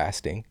it was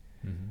fasting.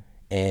 Mm-hmm.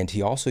 And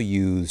he also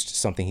used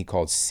something he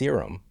called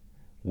serum,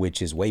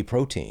 which is whey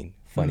protein,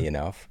 funny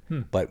enough,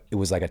 but it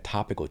was like a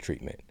topical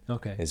treatment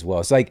as well.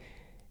 It's like,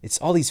 it's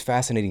all these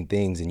fascinating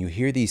things, and you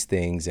hear these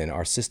things, and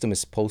our system is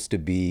supposed to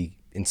be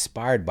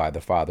inspired by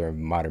the father of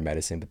modern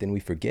medicine, but then we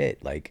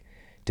forget, like,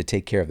 to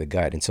take care of the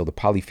gut. And so the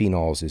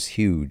polyphenols is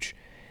huge.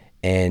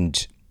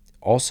 And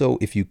also,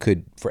 if you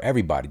could, for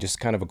everybody, just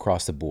kind of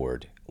across the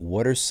board,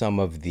 what are some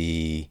of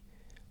the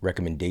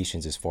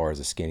recommendations as far as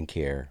a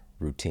skincare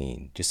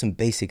routine? Just some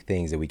basic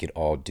things that we could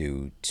all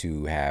do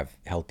to have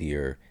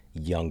healthier,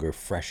 younger,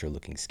 fresher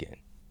looking skin.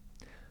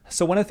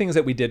 So one of the things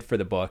that we did for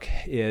the book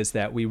is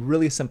that we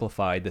really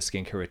simplified the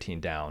skincare routine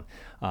down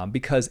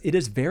because it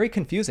is very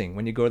confusing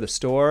when you go to the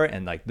store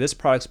and like, this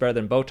product's better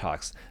than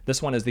Botox.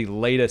 This one is the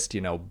latest,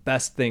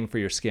 best thing for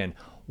your skin.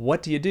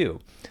 What do you do?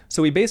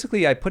 So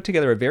I put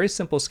together a very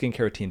simple skincare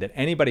routine that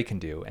anybody can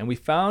do. And we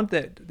found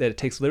that it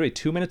takes literally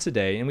 2 minutes a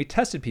day. And we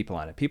tested people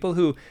on it. People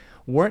who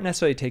weren't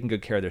necessarily taking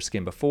good care of their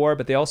skin before,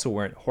 but they also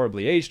weren't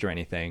horribly aged or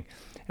anything.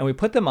 And we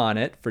put them on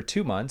it for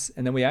 2 months,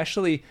 and then we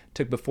actually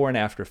took before and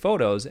after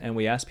photos, and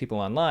we asked people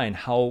online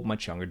how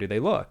much younger do they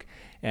look.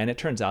 And it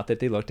turns out that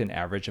they looked an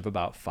average of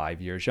about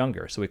 5 years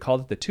younger. So we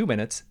called it the 2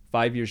 minutes,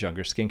 5 years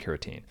younger skincare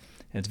routine.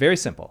 And it's very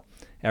simple.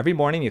 Every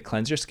morning you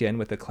cleanse your skin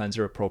with a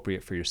cleanser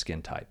appropriate for your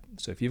skin type.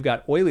 So if you've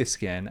got oily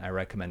skin, I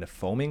recommend a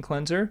foaming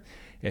cleanser.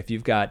 If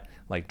you've got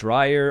like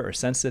drier or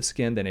sensitive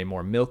skin, then a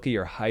more milky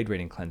or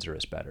hydrating cleanser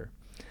is better.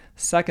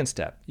 Second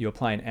step, you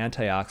apply an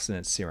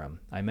antioxidant serum.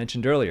 I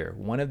mentioned earlier,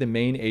 one of the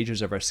main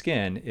agents of our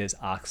skin is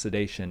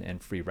oxidation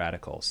and free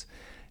radicals.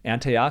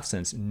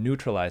 Antioxidants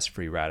neutralize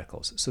free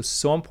radicals.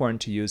 So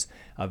important to use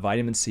a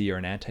vitamin C or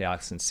an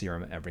antioxidant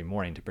serum every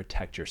morning to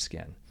protect your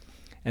skin.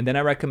 And then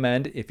I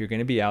recommend, if you're going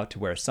to be out, to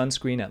wear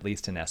sunscreen, at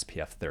least an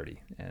SPF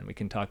 30. And we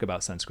can talk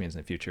about sunscreens in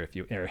the future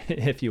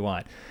if you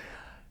want.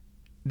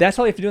 That's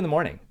all you have to do in the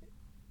morning.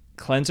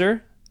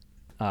 Cleanser,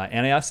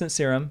 antioxidant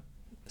serum,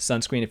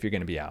 sunscreen if you're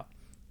going to be out.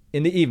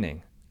 In the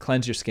evening,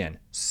 cleanse your skin.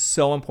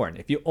 So important.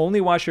 If you only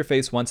wash your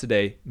face once a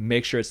day,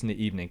 make sure it's in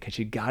the evening, because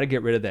you got to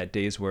get rid of that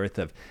day's worth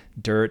of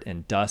dirt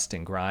and dust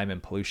and grime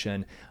and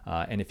pollution.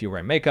 And if you're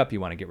wearing makeup, you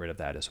want to get rid of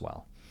that as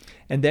well.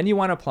 And then you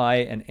want to apply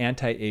an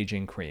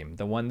anti-aging cream.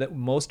 The one that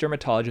most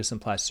dermatologists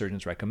and plastic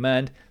surgeons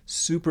recommend,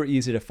 super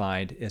easy to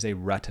find, is a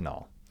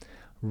retinol.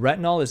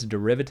 Retinol is a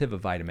derivative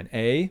of vitamin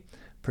A.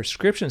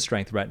 Prescription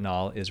strength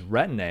retinol is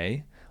Retin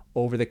A.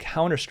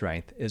 Over-the-counter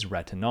strength is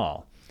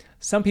retinol.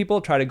 Some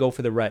people try to go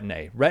for the Retin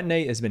A. Retin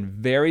A has been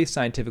very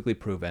scientifically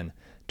proven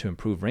to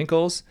improve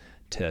wrinkles,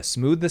 to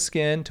smooth the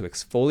skin, to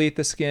exfoliate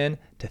the skin,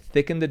 to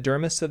thicken the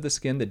dermis of the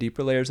skin, the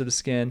deeper layers of the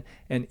skin,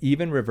 and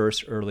even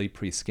reverse early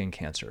pre-skin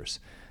cancers.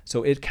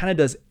 So it kind of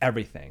does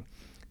everything,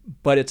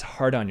 but it's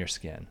hard on your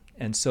skin.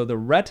 And so the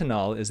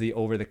retinol is the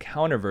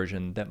over-the-counter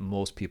version that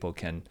most people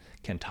can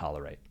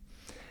tolerate.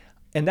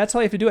 And that's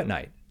all you have to do at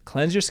night.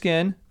 Cleanse your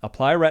skin,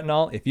 apply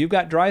retinol. If you've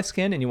got dry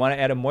skin and you want to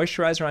add a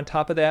moisturizer on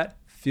top of that,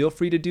 feel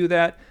free to do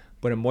that,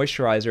 but a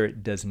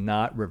moisturizer does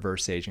not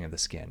reverse aging of the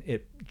skin.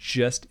 It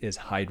just is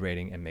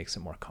hydrating and makes it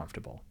more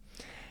comfortable.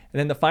 And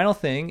then the final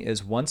thing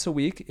is, once a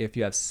week, if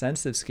you have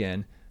sensitive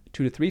skin,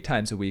 2 to 3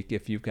 times a week,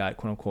 if you've got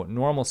quote unquote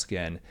normal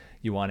skin,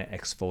 you want to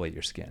exfoliate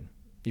your skin.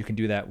 You can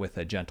do that with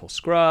a gentle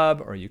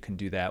scrub, or you can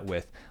do that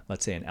with,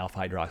 let's say, an alpha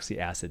hydroxy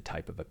acid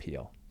type of a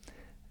peel.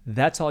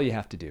 That's all you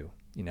have to do.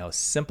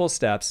 Simple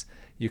steps.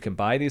 You can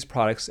buy these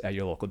products at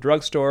your local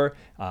drugstore.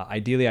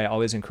 Ideally, I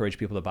always encourage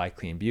people to buy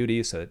Clean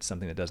Beauty, so it's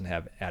something that doesn't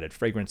have added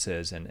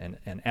fragrances and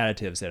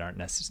additives that aren't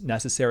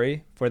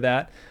necessary for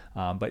that.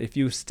 But if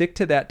you stick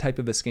to that type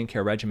of a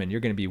skincare regimen, you're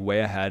going to be way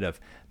ahead of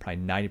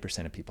probably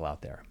 90% of people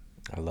out there.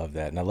 I love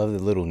that. And I love the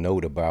little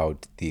note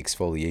about the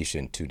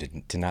exfoliation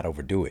to not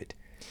overdo it.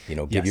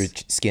 Give your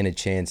skin a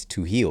chance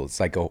to heal. It's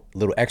like a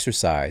little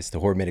exercise,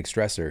 the hormetic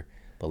stressor,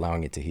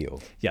 allowing it to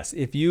heal. Yes,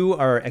 if you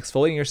are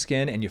exfoliating your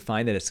skin and you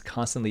find that it's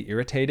constantly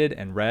irritated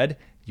and red,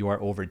 you are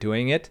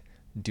overdoing it.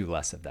 Do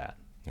less of that.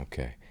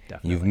 Okay.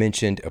 Definitely. You've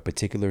mentioned a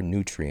particular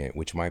nutrient,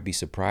 which might be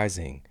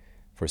surprising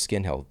for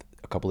skin health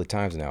a couple of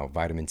times now,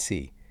 vitamin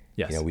C.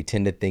 Yes. We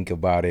tend to think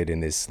about it in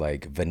this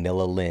like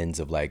vanilla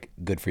lens of like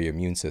good for your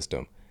immune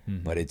system,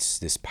 but it's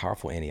this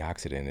powerful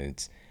antioxidant, and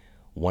it's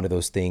one of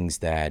those things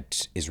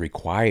that is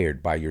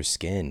required by your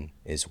skin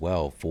as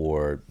well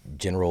for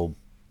general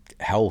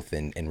health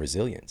and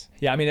resilience.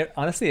 Yeah, I mean,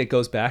 honestly, it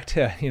goes back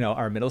to,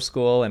 our middle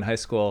school and high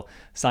school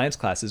science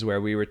classes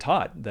where we were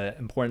taught the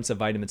importance of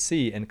vitamin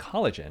C and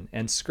collagen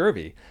and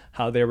scurvy,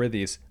 how there were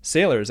these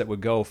sailors that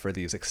would go for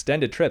these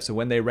extended trips. And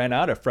when they ran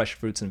out of fresh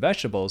fruits and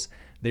vegetables,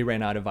 they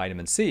ran out of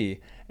vitamin C,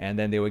 and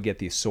then they would get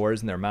these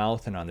sores in their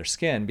mouth and on their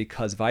skin,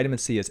 because vitamin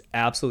C is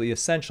absolutely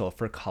essential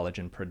for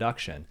collagen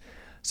production.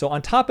 So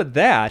on top of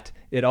that,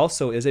 it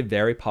also is a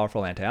very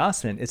powerful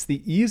antioxidant. It's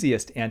the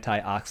easiest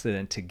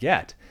antioxidant to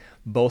get,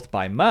 both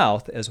by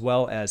mouth as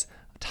well as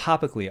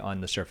topically on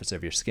the surface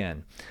of your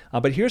skin.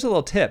 But here's a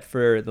little tip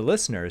for the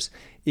listeners.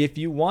 If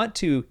you want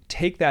to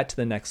take that to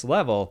the next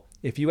level,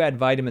 if you add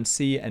vitamin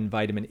C and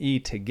vitamin E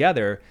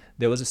together,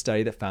 there was a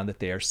study that found that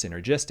they are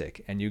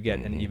synergistic, and you get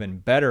an even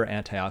better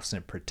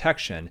antioxidant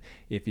protection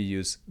if you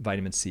use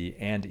vitamin C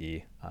and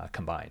E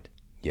combined.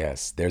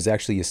 Yes, there's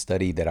actually a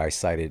study that I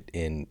cited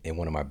in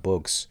one of my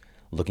books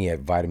looking at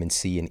vitamin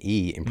C and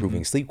E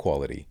improving sleep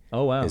quality.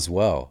 Oh, wow. As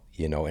well,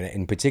 and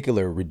in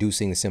particular,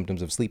 reducing the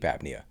symptoms of sleep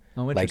apnea.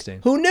 Oh, interesting.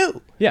 Like, who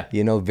knew? Yeah.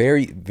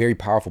 Very, very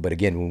powerful. But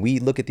again, when we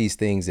look at these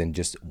things in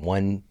just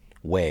one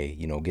way,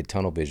 get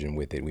tunnel vision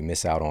with it, we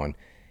miss out on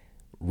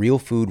real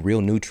food.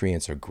 Real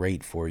nutrients are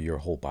great for your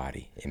whole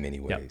body in many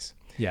ways.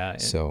 Yeah,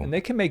 and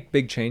they can make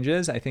big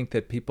changes. I think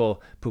that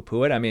people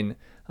poo-poo it. I mean,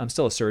 I'm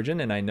still a surgeon,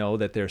 and I know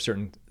that there are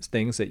certain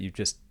things that you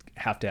just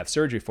have to have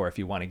surgery for if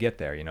you want to get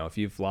there. If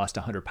you've lost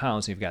 100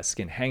 pounds and you've got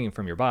skin hanging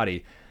from your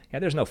body,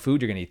 there's no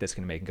food you're going to eat that's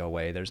going to make it go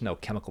away. There's no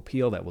chemical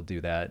peel that will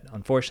do that.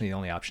 Unfortunately, the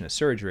only option is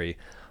surgery.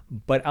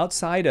 But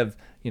outside of,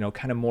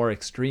 kind of more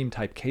extreme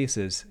type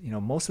cases,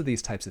 most of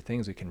these types of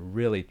things we can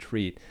really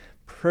treat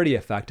pretty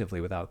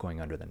effectively without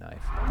going under the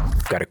knife.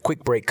 Got a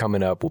quick break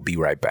coming up. We'll be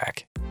right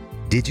back.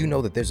 Did you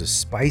know that there's a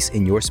spice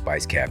in your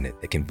spice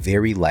cabinet that can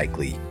very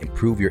likely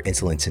improve your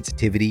insulin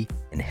sensitivity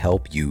and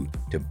help you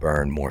to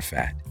burn more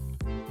fat?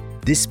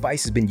 This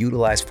spice has been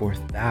utilized for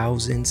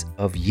thousands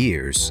of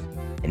years,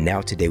 and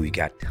now today we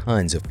got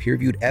tons of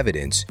peer-reviewed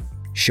evidence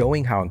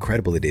showing how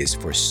incredible it is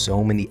for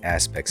so many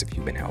aspects of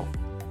human health.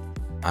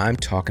 I'm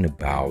talking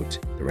about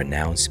the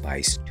renowned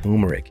spice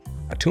turmeric.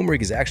 Now,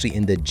 turmeric is actually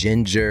in the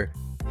ginger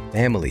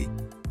family,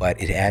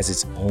 but it has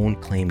its own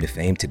claim to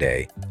fame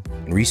today.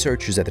 And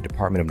researchers at the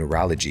Department of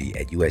Neurology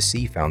at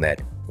USC found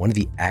that one of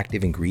the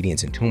active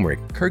ingredients in turmeric,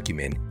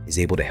 curcumin, is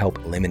able to help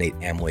eliminate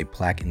amyloid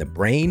plaque in the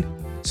brain,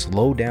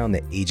 slow down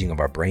the aging of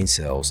our brain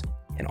cells,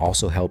 and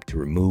also help to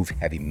remove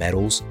heavy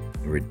metals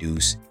and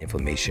reduce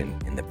inflammation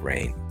in the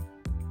brain.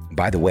 And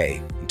by the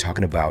way, in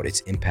talking about its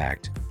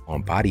impact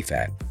on body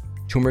fat,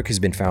 turmeric has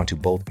been found to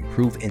both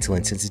improve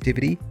insulin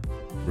sensitivity,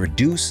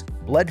 reduce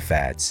blood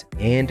fats,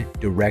 and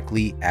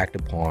directly act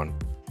upon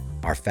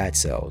our fat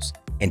cells.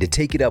 And to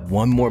take it up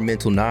one more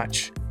mental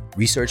notch,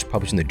 research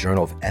published in the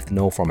Journal of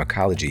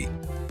Ethnopharmacology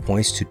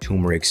points to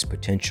turmeric's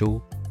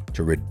potential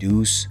to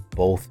reduce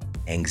both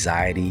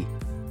anxiety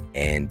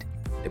and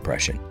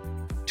depression.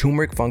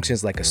 Turmeric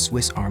functions like a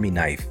Swiss Army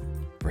knife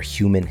for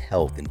human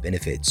health and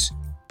benefits.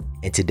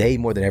 And today,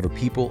 more than ever,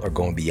 people are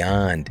going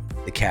beyond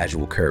the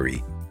casual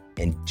curry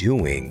and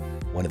doing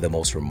one of the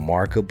most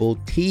remarkable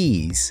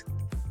teas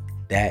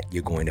that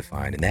you're going to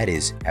find, and that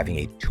is having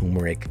a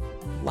turmeric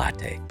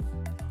latte.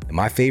 And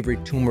my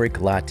favorite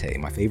turmeric latte,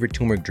 my favorite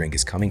turmeric drink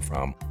is coming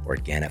from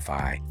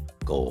Organifi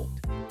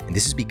Gold. And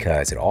this is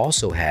because it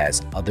also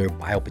has other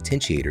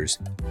biopotentiators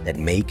that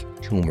make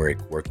turmeric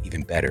work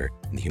even better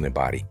in the human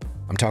body.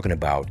 I'm talking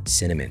about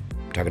cinnamon,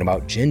 I'm talking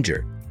about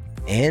ginger.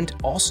 And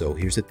also,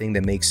 here's the thing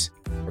that makes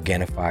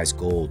Organifi's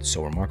Gold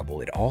so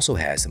remarkable. It also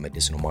has the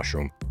medicinal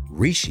mushroom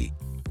reishi,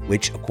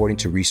 which, according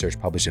to research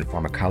published in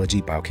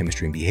Pharmacology,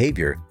 Biochemistry, and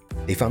Behavior,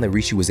 they found that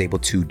reishi was able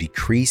to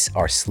decrease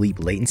our sleep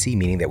latency,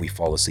 meaning that we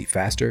fall asleep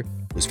faster.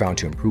 It was found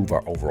to improve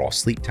our overall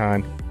sleep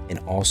time and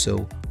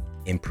also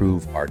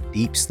improve our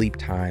deep sleep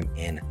time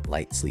and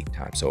light sleep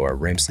time. So our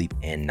REM sleep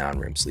and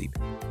non-REM sleep.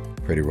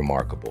 Pretty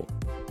remarkable.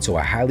 So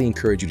I highly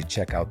encourage you to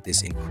check out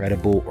this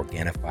incredible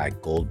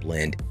Organifi Gold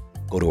blend.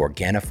 Go to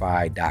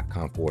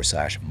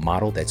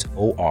Organifi.com/model. That's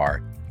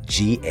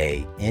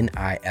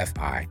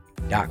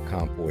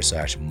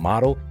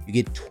ORGANIFI.com/model. You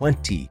get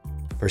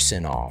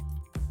 20% off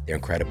their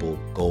incredible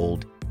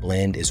gold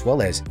blend, as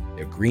well as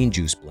their green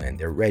juice blend,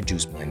 their red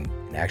juice blend,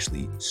 and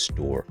actually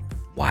store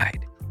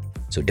wide.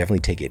 So definitely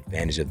take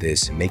advantage of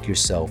this. Make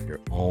yourself your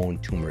own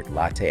turmeric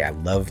latte. I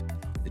love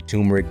the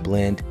turmeric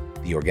blend,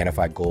 the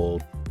Organifi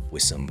Gold,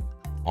 with some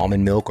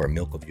almond milk or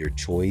milk of your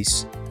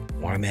choice.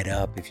 Warm it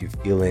up if you're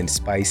feeling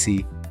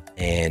spicy.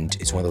 And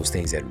it's one of those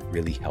things that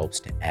really helps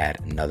to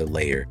add another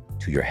layer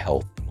to your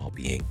health and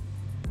well-being.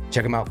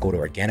 Check them out. Go to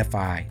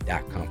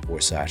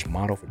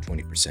Organifi.com/model for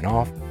 20%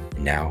 off.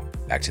 And now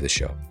back to the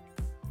show.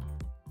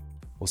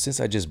 Well,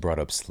 since I just brought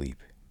up sleep,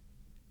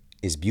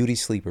 is beauty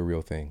sleep a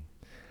real thing?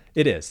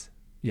 It is.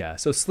 Yeah.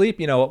 So sleep,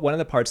 one of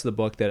the parts of the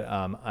book that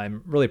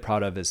I'm really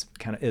proud of is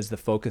the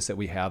focus that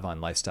we have on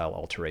lifestyle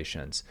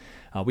alterations.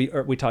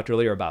 We talked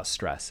earlier about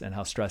stress and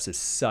how stress is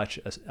such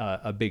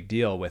a big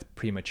deal with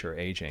premature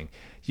aging.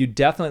 You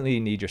definitely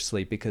need your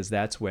sleep because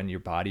that's when your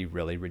body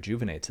really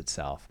rejuvenates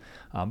itself.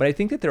 But I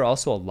think that there are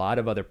also a lot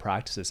of other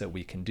practices that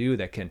we can do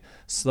that can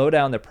slow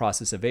down the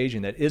process of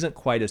aging that isn't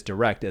quite as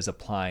direct as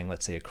applying,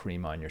 let's say, a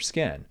cream on your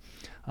skin.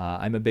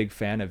 I'm a big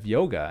fan of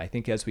yoga. I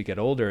think as we get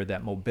older,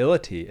 that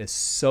mobility is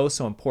so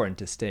important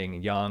to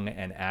staying young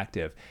and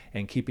active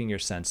and keeping your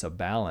sense of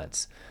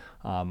balance.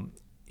 I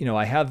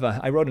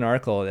wrote an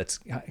article that's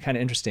kind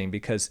of interesting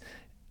because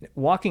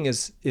walking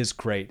is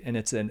great, and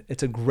it's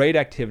a great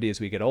activity as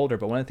we get older.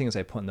 But one of the things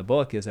I put in the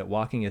book is that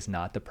walking is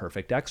not the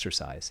perfect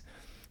exercise.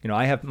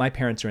 My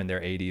parents are in their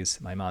 80s.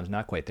 My mom's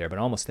not quite there, but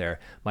almost there.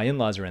 My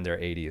in-laws are in their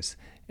 80s.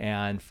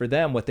 And for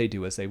them, what they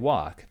do is they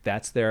walk.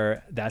 That's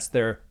their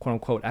quote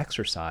unquote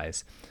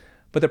exercise.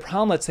 But the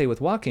problem, let's say,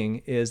 with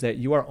walking is that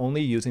you are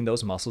only using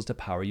those muscles to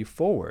power you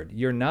forward.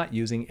 You're not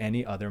using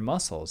any other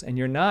muscles, and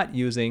you're not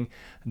using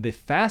the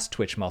fast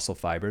twitch muscle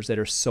fibers that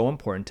are so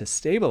important to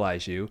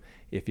stabilize you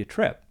if you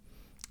trip.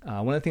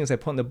 One of the things I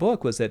put in the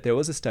book was that there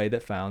was a study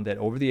that found that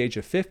over the age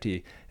of 50,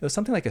 it was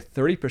something like a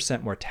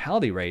 30%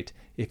 mortality rate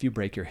if you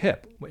break your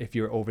hip, if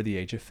you're over the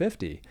age of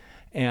 50.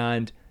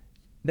 And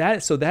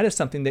that is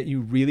something that you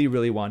really,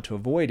 really want to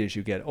avoid as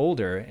you get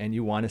older, and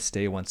you want to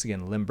stay, once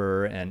again,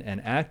 limber and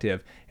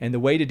active. And the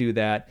way to do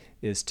that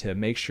is to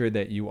make sure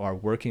that you are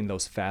working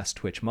those fast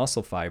twitch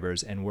muscle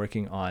fibers and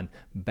working on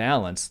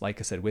balance. Like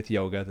I said, with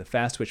yoga, the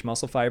fast twitch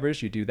muscle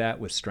fibers, you do that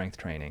with strength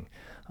training.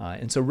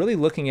 And so really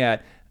looking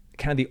at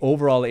kind of the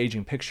overall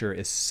aging picture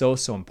is so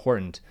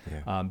important.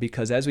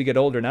 Because as we get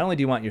older, not only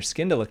do you want your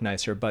skin to look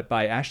nicer, but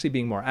by actually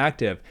being more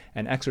active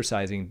and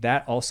exercising,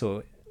 that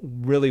also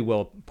really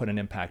will put an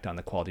impact on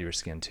the quality of your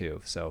skin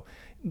too. So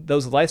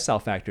those lifestyle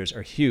factors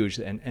are huge,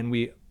 and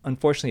we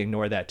unfortunately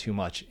ignore that too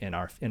much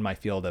in my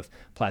field of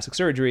plastic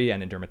surgery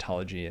and in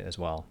dermatology as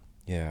well.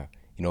 Yeah.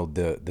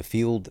 the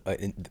field,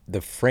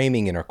 the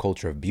framing in our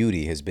culture of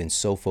beauty has been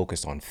so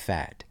focused on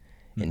fat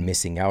and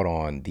missing out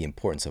on the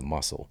importance of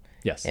muscle.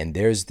 Yes. And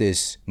there's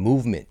this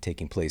movement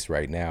taking place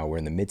right now. We're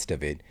in the midst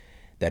of it,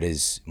 that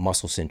is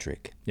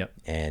muscle-centric. Yep.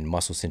 And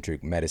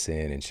muscle-centric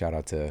medicine, and shout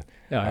out to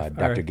Our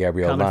Dr.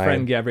 Gabrielle common Lyon.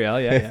 friend Gabrielle,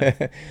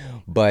 yeah.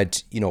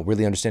 But,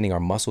 really understanding our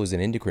muscle is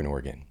an endocrine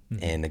organ.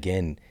 And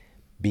again,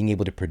 being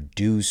able to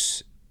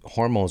produce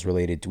hormones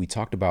related to, we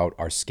talked about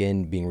our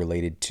skin being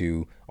related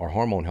to our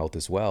hormone health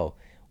as well.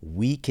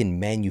 We can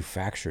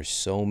manufacture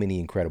so many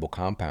incredible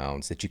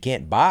compounds that you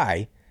can't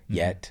buy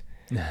yet.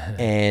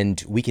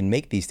 And we can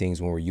make these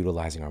things when we're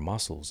utilizing our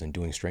muscles and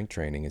doing strength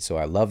training. And so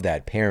I love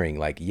that pairing.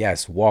 Like,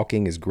 yes,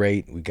 walking is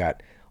great. We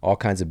got all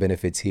kinds of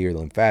benefits here, the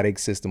lymphatic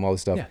system, all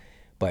this stuff. Yeah.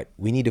 But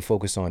we need to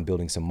focus on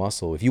building some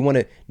muscle. If you want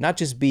to not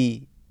just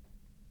be,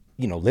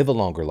 live a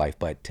longer life,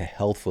 but to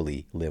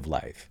healthfully live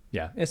life.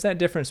 Yeah, it's that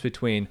difference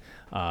between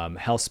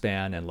health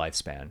span and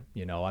lifespan.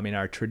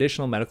 Our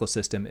traditional medical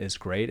system is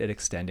great at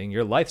extending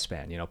your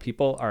lifespan.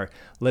 People are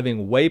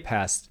living way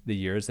past the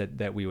years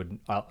that we would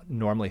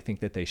normally think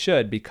that they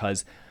should,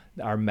 because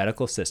our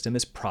medical system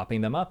is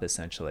propping them up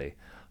essentially.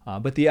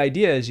 But the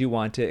idea is you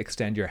want to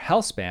extend your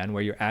health span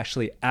where you're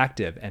actually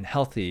active and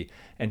healthy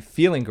and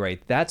feeling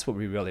great. That's what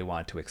we really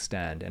want to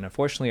extend. And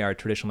unfortunately, our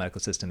traditional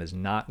medical system is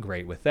not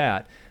great with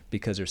that,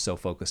 because they're so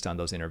focused on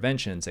those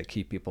interventions that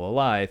keep people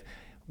alive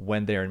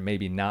when they're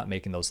maybe not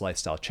making those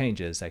lifestyle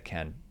changes that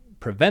can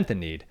prevent the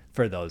need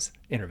for those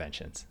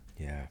interventions.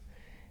 Yeah.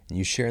 And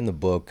you share in the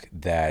book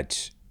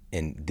that,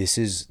 and this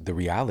is the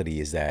reality,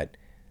 is that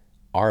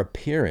our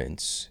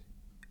appearance,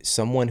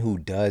 someone who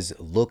does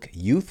look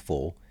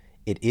youthful,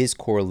 it is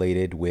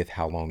correlated with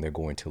how long they're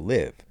going to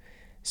live.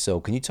 So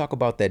can you talk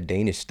about that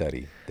Danish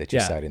study that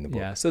you cite in the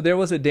book? Yeah, so there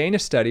was a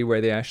Danish study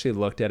where they actually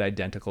looked at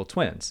identical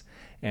twins.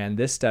 And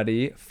this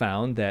study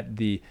found that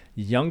the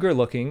younger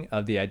looking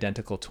of the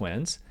identical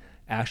twins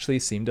actually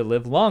seemed to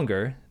live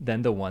longer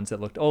than the ones that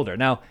looked older.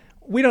 Now,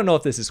 we don't know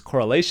if this is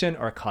correlation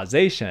or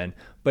causation,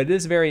 but it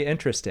is very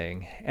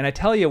interesting. And I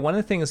tell you, one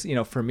of the things,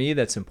 for me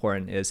that's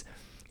important is,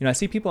 I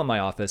see people in my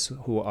office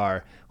who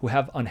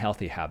have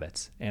unhealthy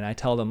habits, and I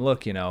tell them,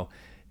 look,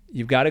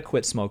 you've got to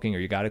quit smoking or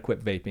you got to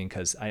quit vaping,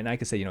 because I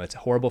can say, it's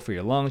horrible for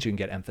your lungs. You can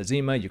get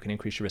emphysema, you can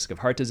increase your risk of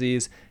heart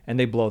disease, and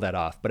they blow that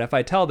off. But if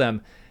I tell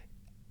them,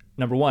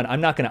 number one,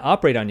 I'm not going to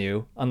operate on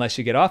you unless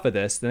you get off of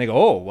this, then they go,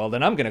 oh, well,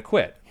 then I'm going to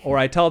quit. Or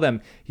I tell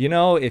them,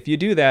 if you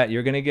do that,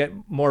 you're going to get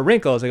more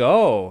wrinkles. They go,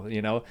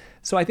 oh,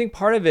 So I think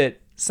part of it,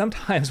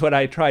 sometimes what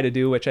I try to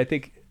do, which I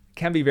think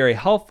can be very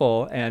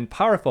helpful and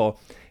powerful,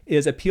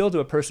 is appeal to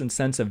a person's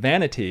sense of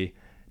vanity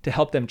to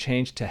help them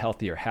change to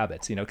healthier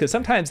habits, because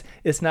sometimes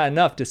it's not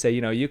enough to say,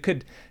 you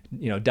could,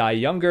 die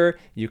younger,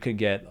 you could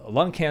get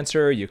lung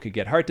cancer, you could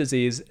get heart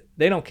disease.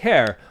 They don't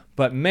care.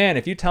 But man,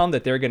 if you tell them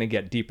that they're going to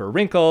get deeper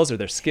wrinkles or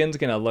their skin's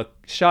going to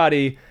look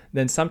shoddy,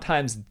 then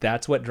sometimes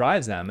that's what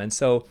drives them. And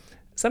so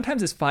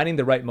sometimes it's finding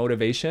the right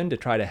motivation to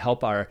try to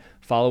help our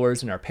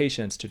followers and our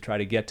patients to try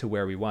to get to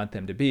where we want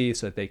them to be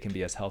so that they can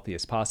be as healthy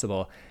as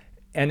possible.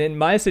 And in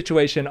my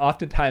situation,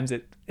 oftentimes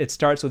it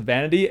starts with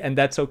vanity, and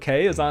that's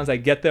okay as long as I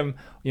get them,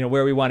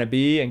 where we want to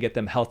be and get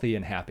them healthy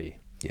and happy.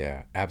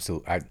 Yeah,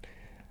 absolutely.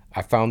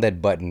 I found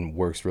that button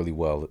works really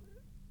well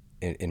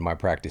in my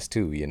practice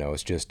too.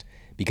 It's just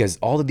because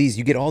all of these,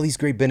 you get all these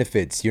great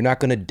benefits. You're not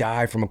going to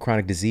die from a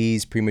chronic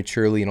disease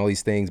prematurely and all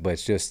these things, but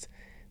it's just,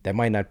 that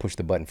might not push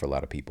the button for a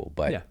lot of people.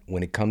 But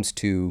when it comes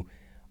to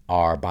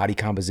our body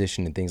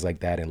composition and things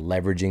like that and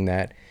leveraging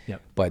that,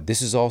 but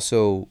this is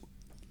also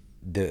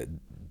the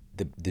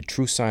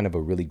true sign of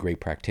a really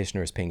great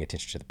practitioner is paying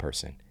attention to the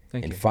person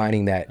and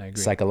finding that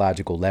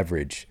psychological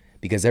leverage,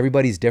 because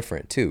everybody's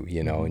different too,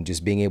 and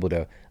just being able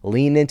to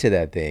lean into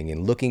that thing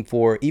and looking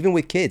for, even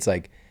with kids,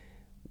 like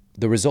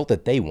the result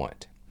that they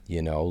want,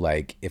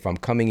 like if I'm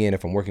coming in,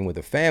 if I'm working with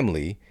a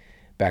family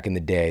back in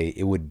the day,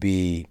 it would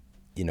be,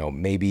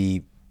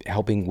 maybe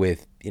helping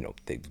with,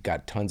 they've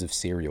got tons of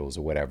cereals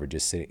or whatever,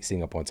 just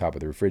sitting up on top of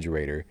the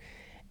refrigerator.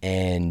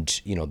 And,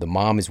 the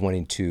mom is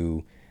wanting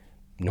to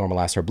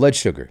normalize her blood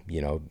sugar.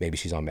 Maybe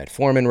she's on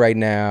metformin right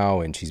now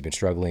and she's been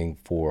struggling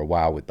for a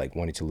while with like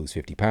wanting to lose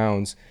 50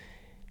 pounds.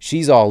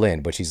 She's all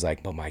in, but she's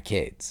like, but my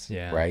kids,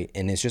 right?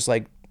 And it's just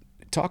like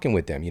talking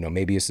with them,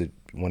 maybe it's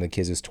one of the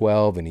kids is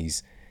 12 and he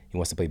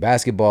wants to play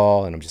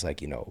basketball. And I'm just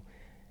like, you know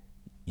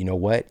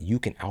what? You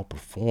can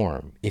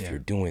outperform if you're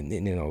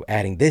doing,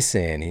 adding this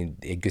in, and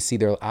you can see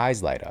their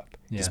eyes light up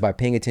just by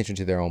paying attention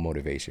to their own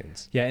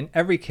motivations. Yeah. And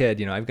every kid,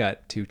 I've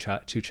got two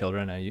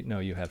children. I know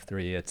you have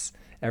three.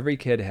 Every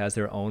kid has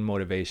their own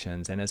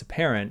motivations. And as a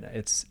parent,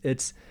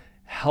 it's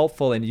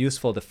helpful and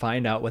useful to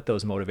find out what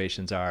those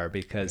motivations are,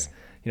 because,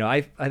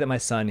 I had my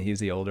son, he's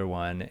the older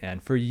one.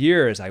 And for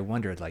years I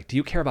wondered, like, do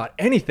you care about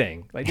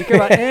anything? Like, do you care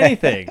about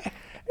anything?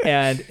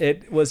 And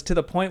it was to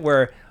the point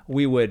where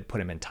we would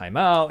put him in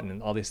timeout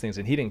and all these things,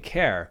 and he didn't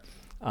care.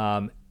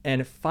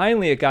 And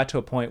finally it got to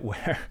a point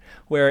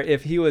where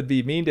if he would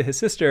be mean to his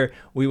sister,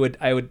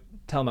 I would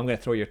tell him, I'm going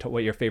to throw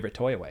your favorite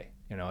toy away.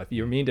 If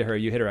you're mean to her,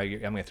 you hit her, I'm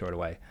going to throw it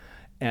away.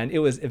 And it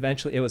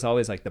was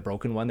always like the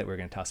broken one that we were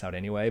going to toss out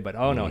anyway, but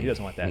oh no, he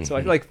doesn't want that. So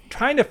I like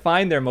trying to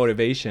find their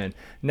motivation.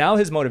 Now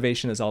his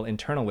motivation is all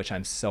internal, which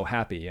I'm so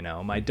happy, you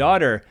know. My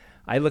daughter,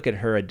 I look at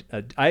her,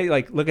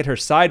 look at her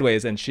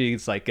sideways and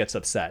she's like gets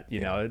upset,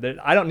 you know.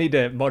 I don't need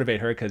to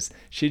motivate her because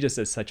she just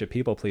is such a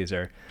people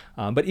pleaser.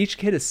 But each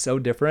kid is so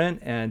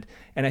different, and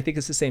I think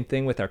it's the same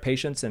thing with our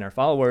patients and our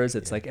followers.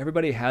 It's like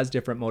everybody has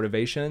different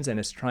motivations, and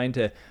it's trying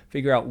to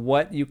figure out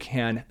what you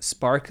can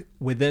spark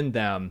within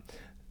them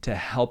to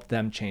help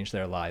them change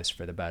their lives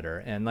for the better.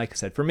 And like I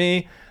said, for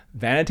me,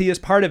 vanity is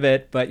part of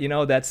it, but you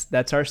know,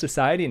 that's our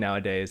society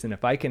nowadays. And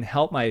if I can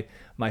help my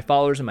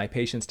followers and my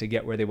patients to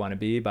get where they want to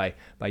be by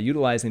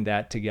utilizing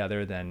that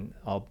together, then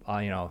all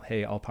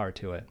power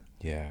to it.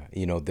 Yeah.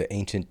 You know, the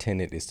ancient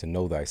tenet is to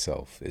know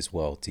thyself as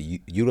well, to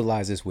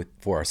utilize this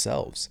for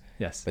ourselves.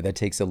 Yes. But that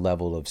takes a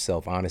level of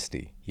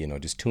self-honesty, you know,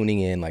 just tuning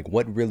in, like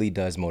what really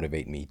does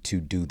motivate me to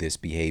do this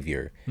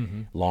behavior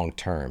long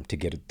term to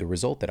get the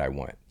result that I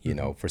want. You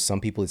know, for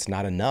some people, it's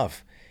not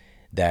enough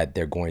that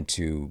they're going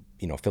to,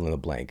 you know, fill in the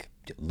blank,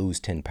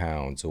 lose 10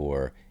 pounds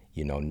or,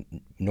 you know,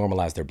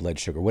 normalize their blood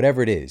sugar,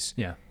 whatever it is.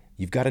 Yeah.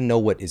 You've got to know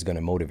what is going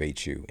to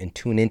motivate you and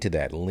tune into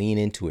that, lean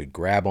into it,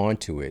 grab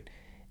onto it.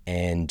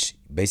 And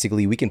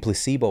basically we can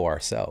placebo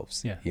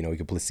ourselves. Yeah. You know, we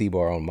can placebo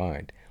our own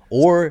mind,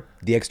 or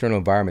the external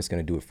environment is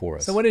going to do it for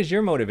us. So what is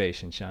your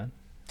motivation, Sean?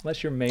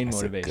 What's your main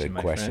motivation, That's a good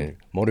my question. friend?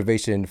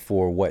 Motivation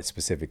for what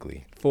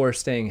specifically? For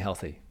staying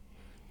healthy.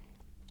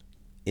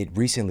 It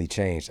recently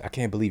changed. I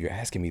can't believe you're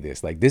asking me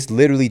this. Like this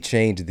literally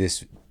changed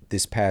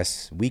this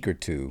past week or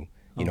two.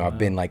 You know, I've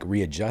been like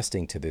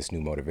readjusting to this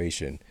new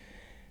motivation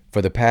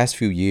for the past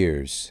few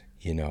years.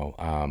 You know,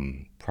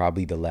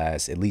 probably the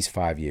last at least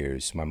 5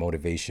 years, my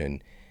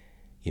motivation,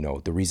 you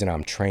know, the reason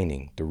I'm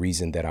training, the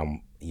reason that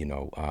I'm, you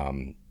know,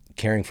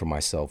 caring for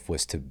myself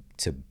was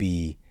to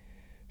be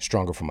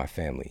stronger for my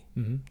family,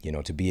 you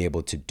know, to be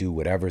able to do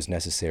whatever is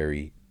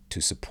necessary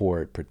to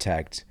support,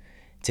 protect,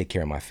 take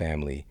care of my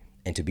family,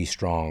 and to be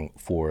strong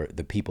for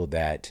the people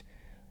that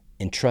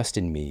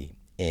entrusted me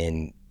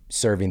in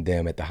serving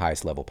them at the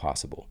highest level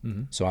possible.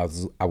 So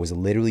I was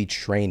literally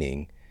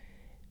training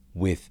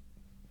with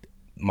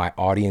my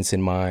audience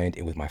in mind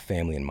and with my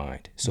family in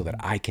mind so that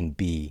I can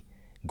be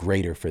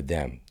greater for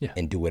them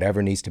and do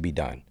whatever needs to be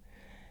done.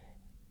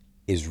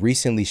 Is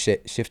recently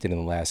shifted in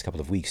the last couple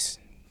of weeks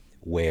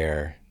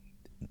where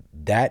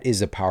that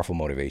is a powerful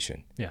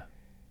motivation. Yeah.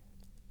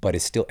 But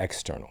it's still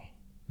external.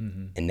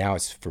 And now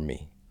it's for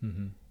me.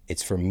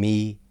 It's for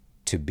me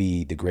to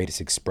be the greatest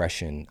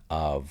expression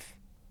of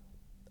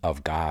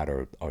God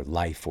or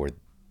life or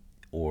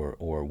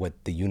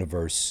what the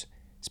universe's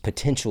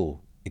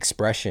potential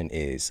expression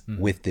is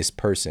with this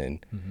person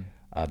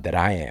that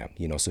I am,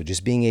 you know. So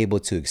just being able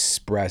to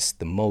express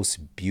the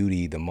most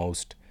beauty, the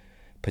most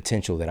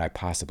potential that I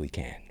possibly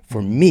can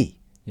for me,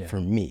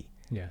 for me.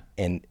 Yeah.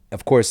 And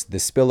of course the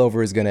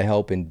spillover is going to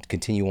help and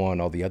continue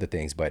on all the other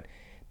things, but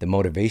the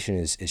motivation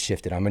is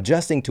shifted. I'm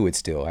adjusting to it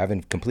still. I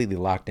haven't completely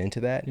locked into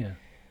that. Yeah.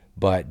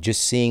 But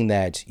just seeing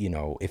that, you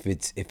know, if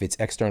it's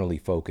externally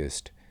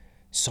focused,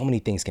 so many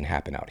things can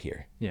happen out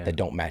here that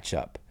don't match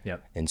up.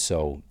 Yep. And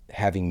so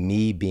having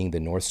me being the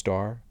North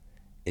Star,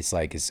 it's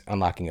like it's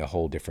unlocking a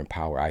whole different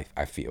power,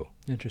 I feel.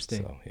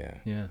 Interesting. So, yeah.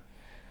 Yeah.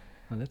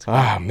 Well, that's cool.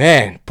 Ah,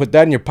 man, put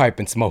that in your pipe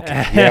and smoke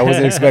it. Yeah, I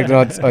wasn't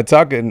expecting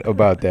talking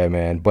about that,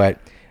 man. But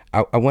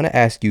I want to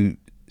ask you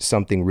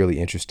something really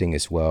interesting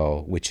as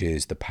well, which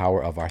is the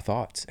power of our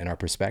thoughts and our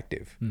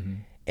perspective.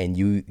 And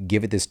you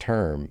give it this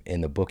term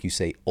in the book, you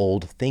say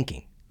old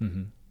thinking.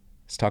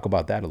 Let's talk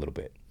about that a little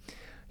bit.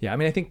 Yeah, I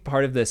mean, I think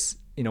part of this,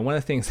 you know, one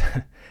of the things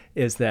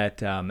is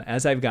that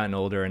as I've gotten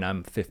older, and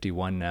I'm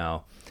 51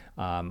 now,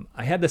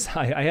 I had this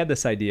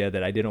idea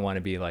that I didn't want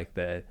to be like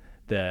the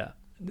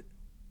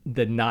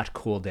not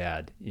cool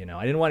dad. You know,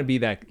 I didn't want to be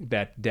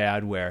that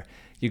dad where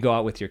you go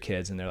out with your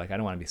kids and they're like, I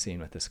don't want to be seen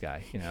with this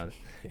guy. You know,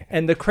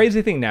 and the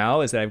crazy thing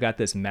now is that I've got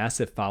this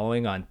massive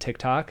following on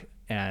TikTok,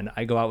 and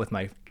I go out with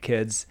my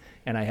kids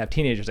and I have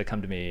teenagers that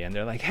come to me and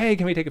they're like, hey,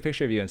 can we take a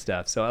picture of you and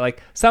stuff? So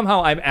like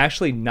somehow I'm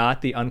actually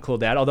not the uncool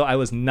dad, although I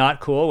was not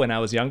cool when I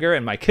was younger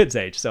and my kids'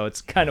 age. So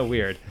it's kind of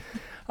weird.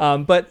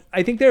 But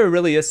I think there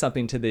really is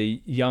something to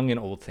the young and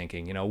old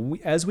thinking. You know,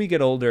 as we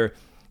get older,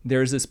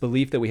 there's this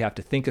belief that we have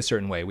to think a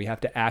certain way. We have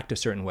to act a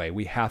certain way.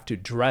 We have to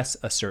dress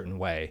a certain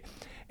way.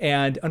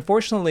 And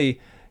unfortunately,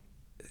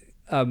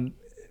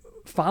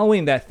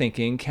 following that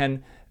thinking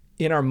can,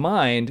 in our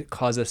mind,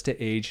 cause us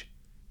to age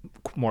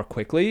more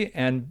quickly,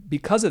 and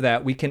because of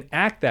that we can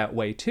act that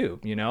way too.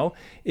 You know,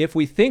 if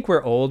we think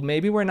we're old,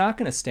 maybe we're not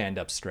going to stand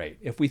up straight.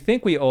 If we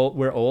think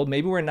we're old,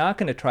 maybe we're not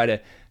going to try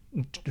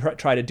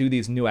to do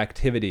these new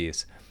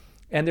activities.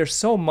 And there's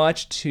so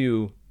much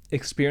to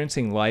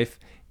experiencing life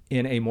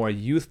in a more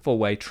youthful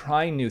way,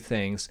 trying new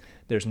things.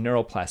 There's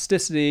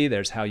neuroplasticity,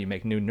 there's how you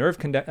make new nerve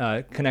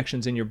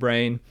connections in your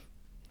brain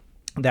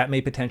that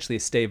may potentially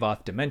stave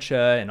off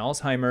dementia and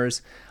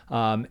Alzheimer's.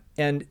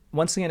 And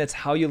once again, it's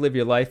how you live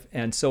your life.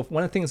 And so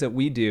one of the things that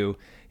we do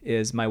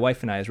is my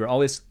wife and I, is we're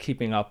always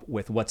keeping up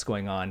with what's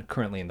going on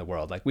currently in the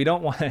world. Like we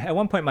don't want, at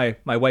one point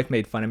my wife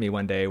made fun of me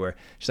one day where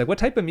she's like, what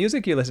type of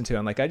music you listen to?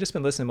 I'm like, I just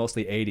been listening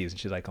mostly 80s. And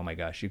she's like, oh my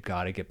gosh, you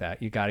got to get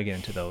back. You got to get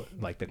into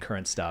the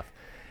current stuff.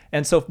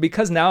 And so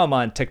because now I'm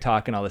on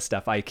TikTok and all this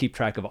stuff, I keep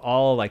track of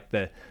all like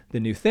the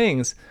new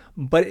things,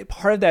 but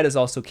part of that is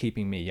also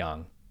keeping me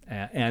young.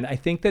 And I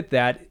think that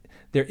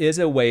there is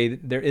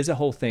a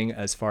whole thing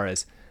as far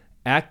as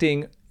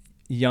acting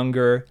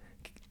younger,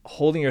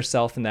 holding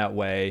yourself in that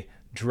way,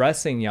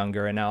 dressing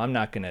younger. And now I'm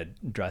not going to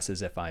dress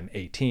as if I'm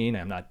 18.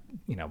 I'm not,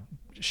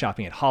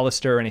 shopping at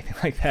Hollister or anything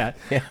like that.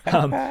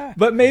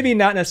 But maybe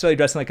not necessarily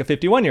dressing like a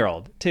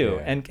 51-year-old too,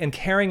 and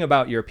caring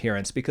about your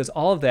appearance, because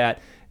all of that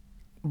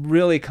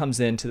really comes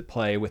into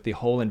play with the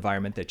whole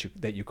environment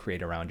that you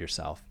create around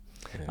yourself.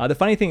 The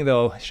funny thing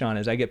though, Sean,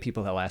 is I get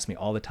people that'll ask me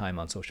all the time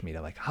on social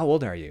media, like, how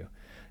old are you?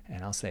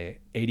 And I'll say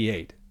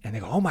 88. And they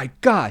go, oh my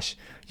gosh,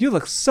 you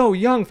look so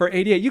young for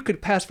 88. You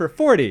could pass for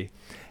 40.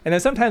 And then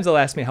sometimes they'll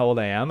ask me how old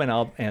I am, and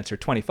I'll answer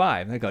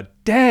 25. And they go,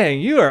 dang,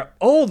 you are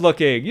old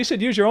looking. You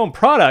should use your own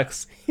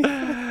products.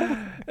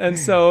 And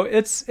so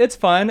it's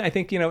fun. I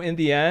think, in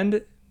the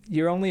end,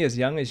 you're only as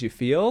young as you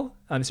feel.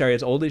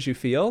 As old as you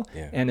feel,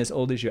 and as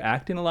old as you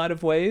act in a lot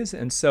of ways.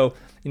 And so,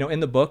 in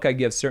the book, I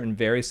give certain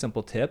very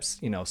simple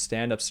tips,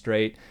 stand up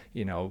straight,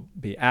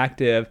 be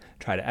active,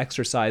 try to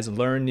exercise,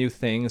 learn new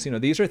things.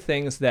 These are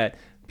things that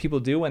people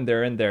do when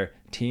they're in their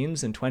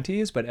teens and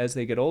 20s, but as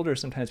they get older,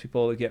 sometimes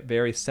people get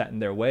very set in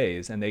their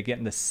ways and they get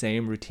in the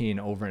same routine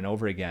over and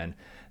over again.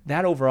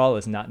 That overall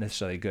is not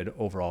necessarily good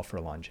overall for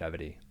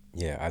longevity.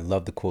 Yeah, I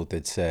love the quote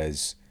that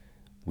says,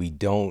 we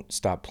don't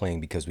stop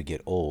playing because we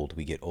get old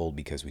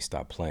because we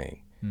stop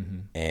playing. Mm-hmm.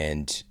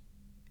 And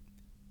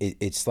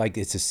it's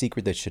a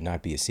secret that should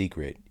not be a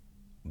secret.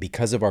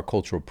 Because of our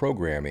cultural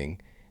programming,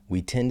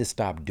 we tend to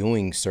stop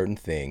doing certain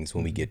things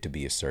when we get to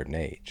be a certain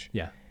age.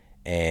 Yeah.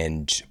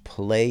 And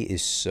play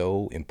is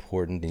so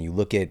important. And you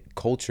look at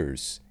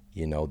cultures,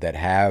 that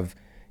have,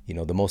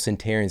 the most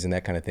centenarians and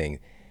that kind of thing.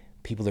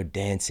 People are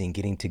dancing,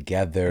 getting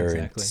together,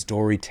 and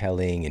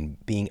storytelling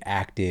and being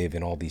active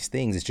and all these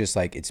things. It's just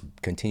like it's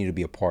continued to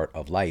be a part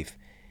of life.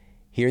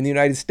 Here in the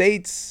United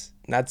States,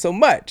 not so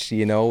much,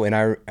 and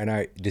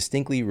I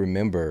distinctly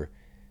remember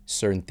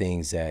certain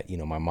things that,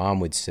 my mom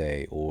would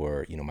say,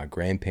 or, my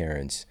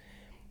grandparents,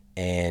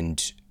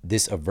 and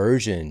this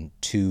aversion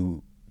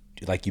to,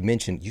 like you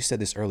mentioned, you said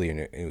this earlier, and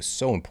it was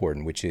so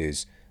important, which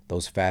is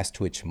those fast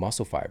twitch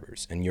muscle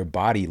fibers, and your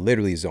body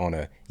literally is on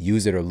a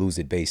use it or lose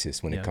it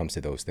basis when it comes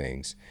to those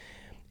things.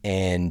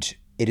 And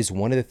it is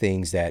one of the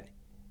things that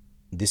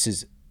this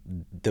is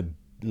the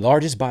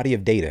largest body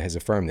of data has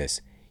affirmed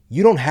this.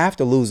 You don't have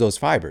to lose those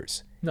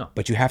fibers,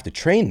 but you have to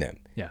train them.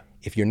 Yeah.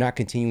 If you're not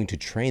continuing to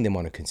train them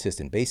on a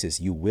consistent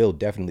basis, you will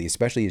definitely,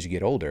 especially as you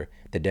get older,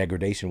 the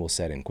degradation will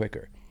set in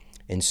quicker.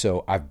 And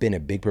so I've been a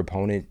big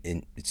proponent,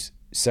 and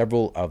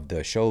several of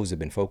the shows have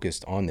been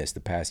focused on this the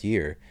past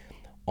year,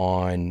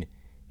 on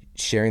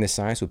sharing the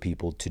science with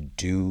people to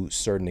do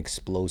certain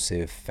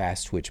explosive,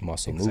 fast twitch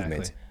muscle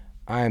movements.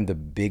 I am the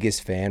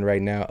biggest fan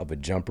right now of a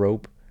jump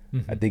rope.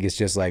 Mm-hmm. I think it's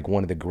just like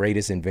one of the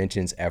greatest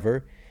inventions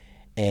ever.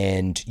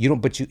 And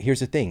here's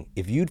the thing.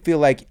 If you feel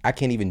like I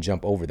can't even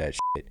jump over that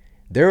shit,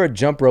 there are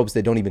jump ropes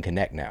that don't even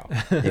connect now.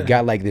 They're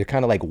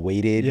kind of like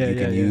weighted. You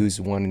can use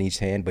one in each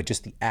hand, but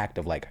just the act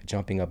of like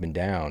jumping up and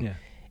down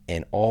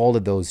and all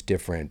of those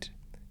different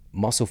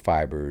muscle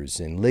fibers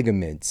and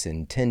ligaments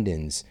and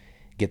tendons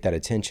get that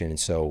attention. And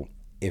so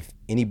if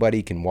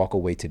anybody can walk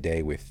away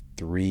today with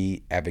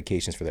 3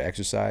 avocations for their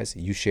exercise,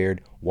 you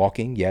shared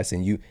walking, yes,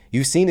 and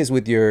you've seen this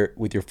with your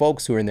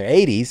folks who are in their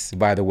 80s,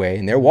 by the way,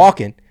 and they're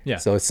walking. Yeah.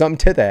 So it's something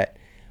to that,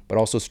 but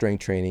also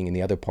strength training. And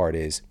the other part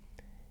is,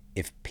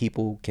 if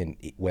people can,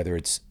 whether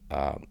it's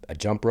a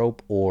jump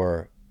rope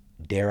or,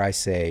 dare I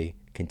say,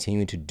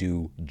 continuing to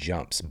do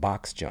jumps,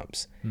 box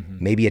jumps,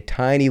 maybe a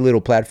tiny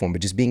little platform,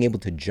 but just being able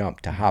to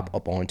jump, to hop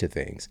up onto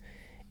things.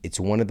 It's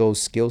one of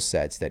those skill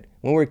sets that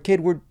when we're a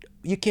kid,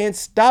 you can't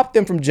stop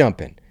them from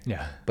jumping.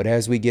 Yeah. But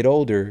as we get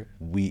older,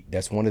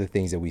 that's one of the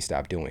things that we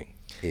stop doing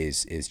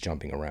is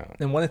jumping around.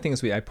 And one of the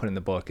things I put in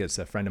the book is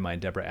a friend of mine,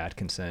 Deborah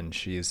Atkinson.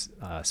 She's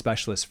a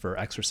specialist for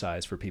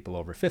exercise for people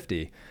over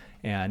 50.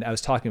 And I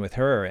was talking with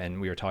her, and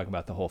we were talking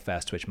about the whole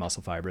fast twitch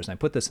muscle fibers. And I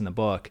put this in the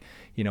book.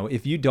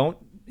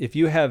 If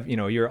you have,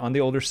 you're on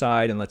the older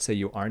side, and let's say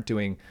you aren't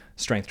doing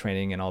strength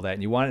training and all that,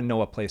 and you want to know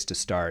what place to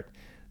start,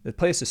 the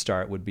place to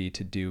start would be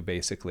to do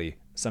basically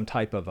some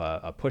type of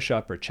a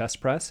push-up or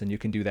chest press, and you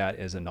can do that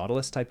as a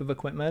Nautilus type of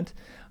equipment,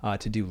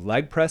 to do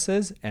leg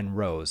presses and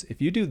rows. If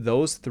you do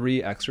those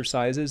 3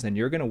 exercises, then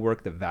you're going to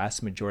work the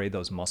vast majority of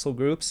those muscle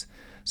groups.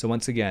 So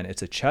once again,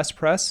 it's a chest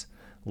press,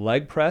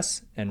 leg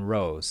press, and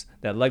rows.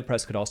 That leg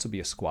press could also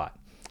be a squat.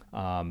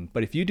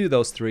 But if you do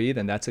those 3,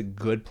 then that's a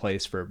good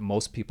place for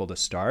most people to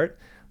start.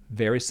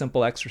 Very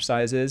simple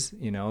exercises,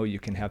 you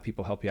can have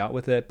people help you out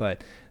with it,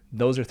 but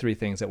those are 3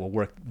 things that will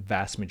work the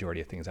vast majority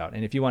of things out.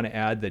 And if you want to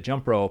add the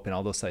jump rope and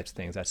all those types of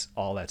things, that's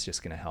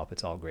just going to help.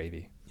 It's all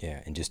gravy.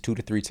 Yeah, and just 2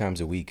 to 3 times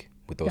a week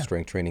with those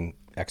strength training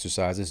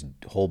exercises,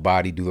 whole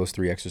body, do those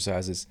 3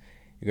 exercises,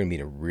 you're going to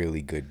be in a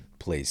really good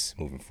place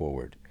moving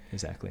forward.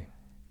 Exactly.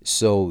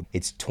 So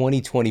it's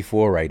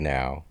 2024 right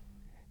now.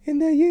 In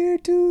the year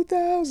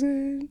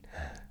 2000.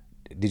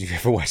 Did you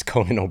ever watch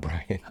Conan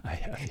O'Brien? I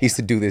have. He used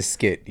to do this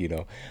skit,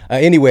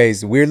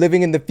 Anyways, we're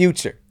living in the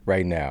future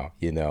right now,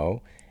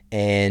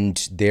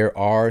 and there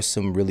are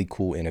some really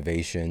cool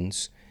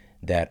innovations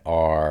that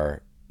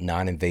are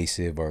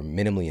non-invasive or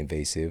minimally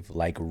invasive,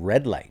 like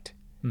red light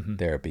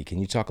therapy. Can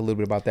you talk a little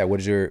bit about that? What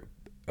is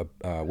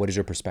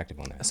your perspective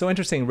on that? So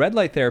interesting. Red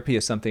light therapy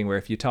is something where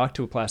if you talk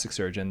to a plastic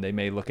surgeon, they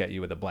may look at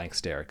you with a blank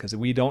stare because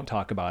we don't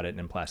talk about it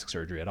in plastic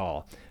surgery at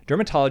all.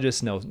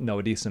 Dermatologists know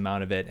a decent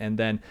amount of it, and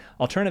then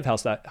alternative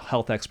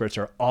health experts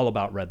are all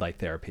about red light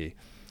therapy.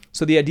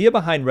 So the idea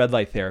behind red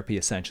light therapy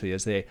essentially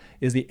is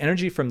the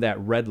energy from that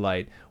red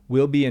light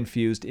will be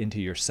infused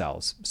into your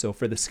cells. So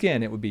for the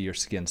skin, it would be your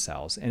skin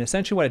cells. And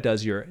essentially what it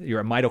does, your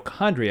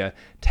mitochondria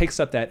takes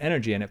up that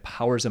energy and it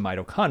powers the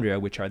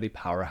mitochondria, which are the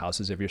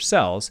powerhouses of your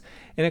cells.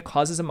 And it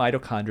causes the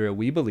mitochondria,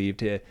 we believe,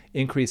 to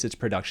increase its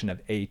production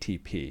of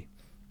ATP.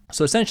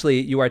 So essentially,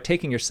 you are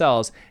taking your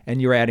cells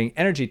and you're adding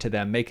energy to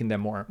them, making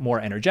them more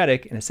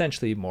energetic and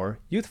essentially more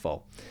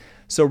youthful.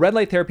 So red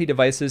light therapy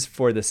devices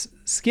for the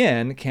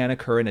skin can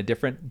occur in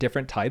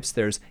different types.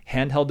 There's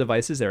handheld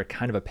devices that are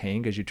kind of a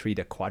pain because you treat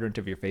a quadrant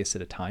of your face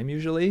at a time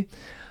usually.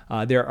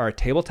 There are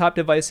tabletop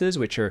devices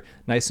which are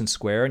nice and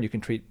square and you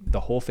can treat the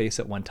whole face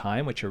at one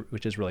time, which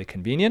is really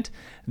convenient.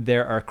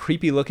 There are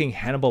creepy looking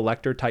Hannibal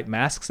Lecter type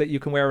masks that you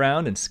can wear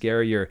around and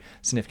scare your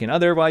significant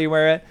other while you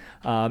wear it.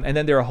 And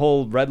then there are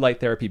whole red light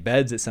therapy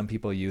beds that some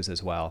people use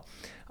as well.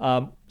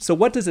 So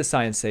what does the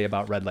science say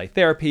about red light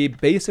therapy?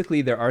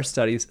 Basically, there are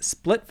studies,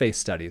 split face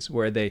studies,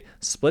 where they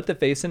split the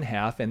face in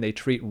half and they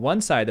treat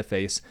one side of the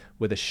face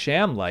with a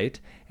sham light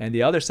and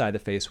the other side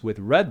of the face with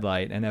red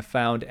light, and have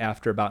found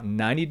after about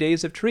 90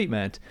 days of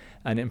treatment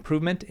an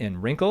improvement in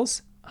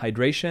wrinkles,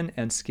 hydration,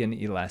 and skin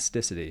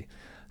elasticity.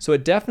 So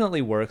it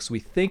definitely works. We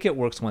think it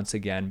works once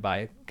again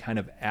by kind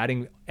of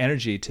adding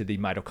energy to the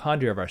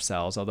mitochondria of our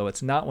cells, although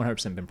it's not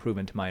 100% been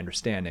proven to my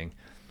understanding.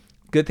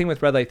 Good thing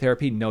with red light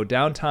therapy, no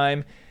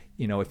downtime.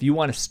 If you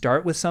want to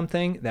start with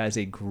something, that is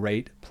a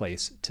great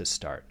place to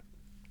start.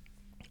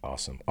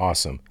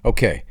 Awesome.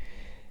 Okay.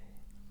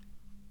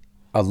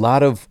 A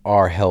lot of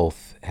our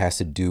health has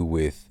to do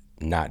with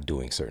not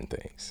doing certain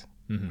things.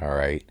 All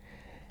right.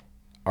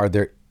 Are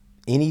there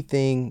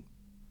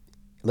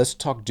let's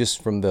talk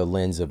just from the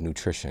lens of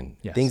nutrition,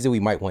 Yes. things that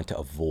we might want to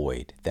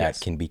avoid that Yes.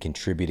 can be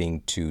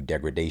contributing to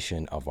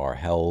degradation of our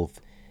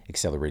health,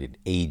 accelerated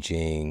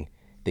aging,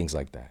 things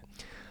like that.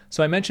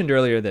 So I mentioned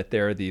earlier that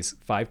there are these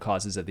 5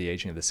 causes of the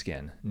aging of the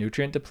skin: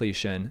 nutrient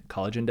depletion,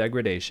 collagen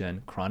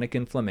degradation, chronic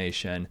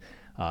inflammation,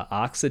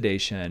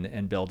 oxidation,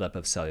 and buildup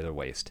of cellular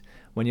waste.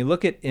 When you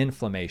look at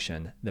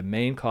inflammation, the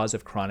main cause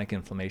of chronic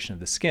inflammation of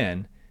the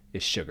skin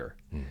is sugar.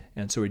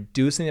 And so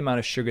reducing the amount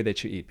of sugar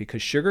that you eat,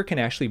 because sugar can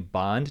actually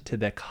bond to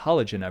the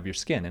collagen of your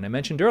skin. And I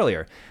mentioned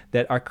earlier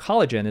that our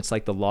collagen, it's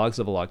like the logs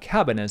of a log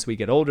cabin. As we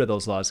get older,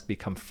 those logs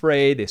become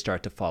frayed, they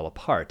start to fall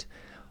apart.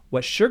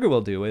 What sugar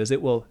will do is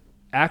it will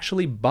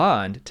actually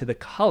bond to the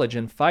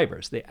collagen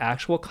fibers, the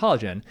actual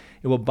collagen.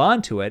 It will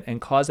bond to it and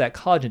cause that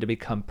collagen to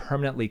become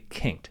permanently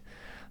kinked.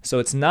 So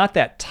it's not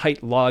that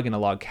tight log in a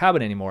log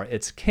cabin anymore,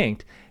 it's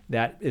kinked.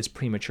 That is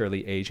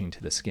prematurely aging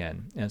to the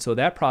skin. And so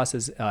that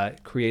process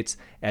creates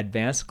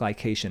advanced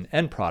glycation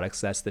end products.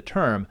 That's the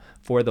term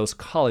for those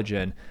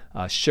collagen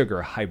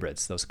sugar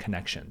hybrids, those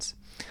connections.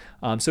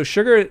 So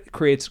sugar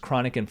creates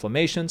chronic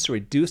inflammation, so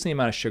reducing the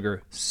amount of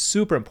sugar,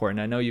 super important.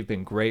 I know you've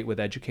been great with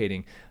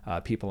educating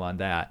people on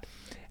that.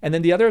 And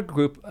then the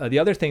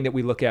other thing that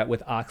we look at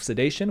with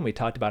oxidation, we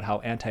talked about how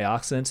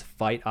antioxidants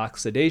fight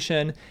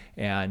oxidation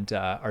and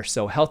are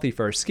so healthy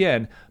for our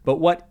skin. But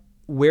what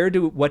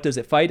does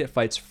it fight? It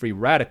fights free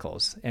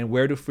radicals. And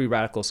where do free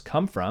radicals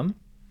come from?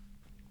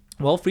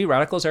 Well, free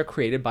radicals are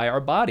created by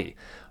our body.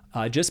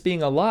 Just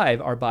being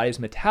alive, our body's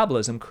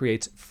metabolism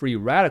creates free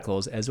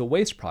radicals as a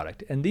waste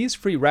product. And these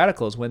free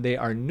radicals, when they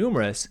are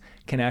numerous,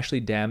 can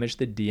actually damage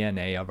the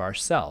DNA of our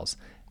cells,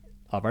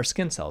 of our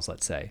skin cells,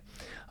 let's say.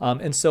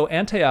 And so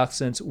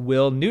antioxidants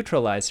will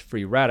neutralize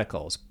free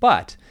radicals.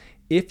 But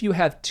if you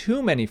have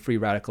too many free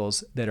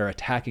radicals that are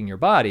attacking your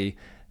body,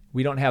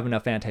 we don't have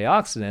enough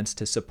antioxidants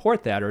to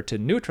support that or to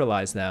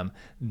neutralize them.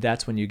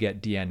 That's when you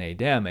get DNA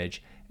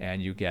damage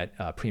and you get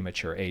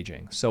premature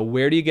aging. So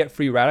where do you get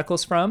free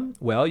radicals from?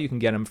 Well, you can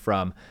get them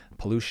from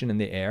pollution in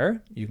the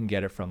air. You can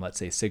get it from, let's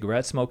say,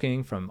 cigarette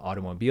smoking, from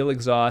automobile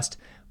exhaust,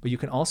 but you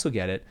can also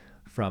get it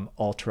from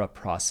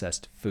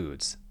ultra-processed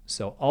foods.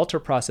 So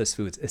ultra-processed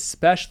foods,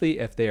 especially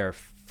if they are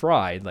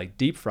fried, like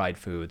deep fried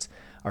foods,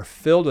 are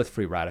filled with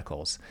free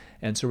radicals.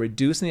 And so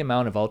reducing the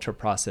amount of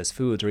ultra-processed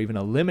foods or even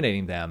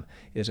eliminating them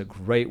is a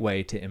great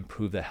way to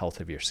improve the health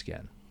of your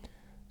skin.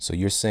 So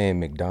you're saying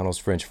McDonald's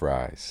French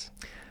fries,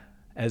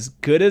 as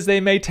good as they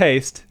may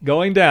taste,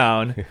 going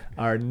down,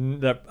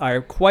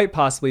 are quite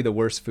possibly the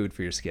worst food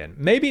for your skin.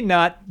 Maybe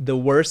not the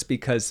worst,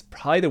 because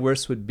probably the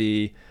worst would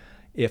be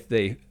if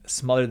they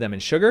smother them in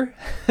sugar.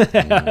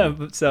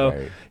 So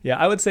right. yeah,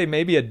 I would say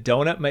maybe a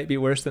donut might be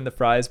worse than the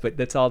fries, but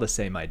that's all the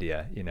same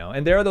idea,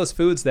 And there are those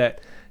foods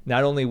that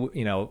not only,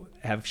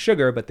 have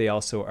sugar, but they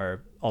also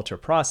are ultra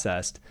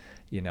processed,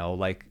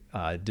 like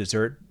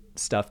dessert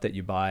stuff that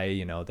you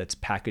buy, that's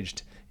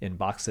packaged in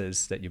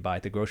boxes that you buy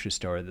at the grocery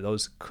store.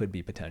 Those could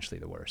be potentially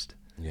the worst.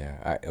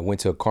 Yeah, I went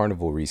to a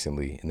carnival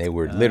recently, and they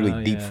were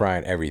literally deep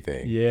frying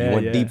everything. Yeah, you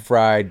want yeah. deep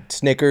fried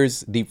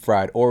Snickers, deep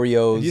fried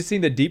Oreos. Have you seen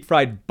the deep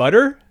fried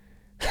butter?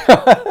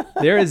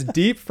 There is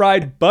deep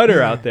fried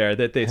butter out there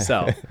that they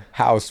sell.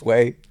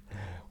 Houseway.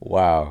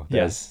 Wow,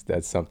 Yeah.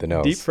 that's something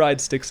else. Deep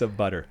fried sticks of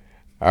butter.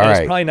 All And right.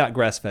 It's probably not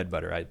grass-fed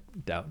butter, I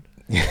doubt.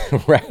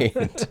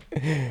 Right.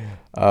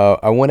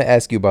 I want to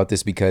ask you about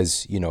this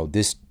because,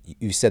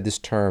 you said this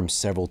term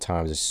several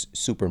times. It's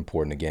super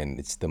important. Again,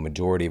 it's the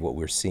majority of what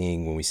we're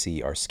seeing when we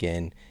see our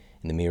skin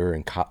in the mirror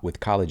and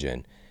with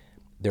collagen.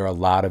 There are a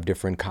lot of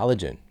different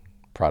collagen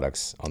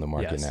products on the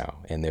market Yes. now,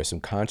 and there's some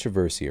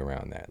controversy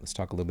around that. Let's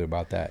talk a little bit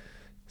about that.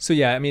 So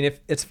yeah, I mean,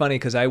 if it's funny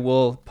because I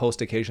will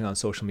post occasionally on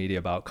social media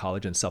about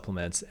collagen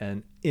supplements,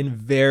 and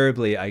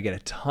invariably I get a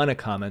ton of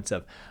comments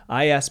of,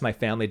 I asked my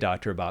family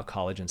doctor about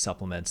collagen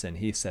supplements and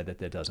he said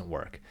that doesn't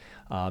work.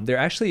 There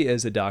actually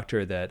is a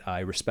doctor that I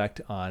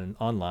respect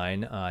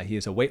online. He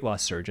is a weight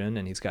loss surgeon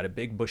and he's got a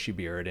big bushy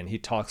beard and he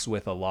talks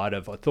with a lot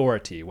of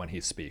authority when he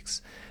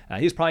speaks.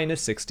 He's probably in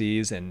his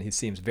 60s and he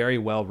seems very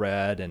well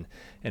read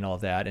and all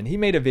that. And he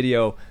made a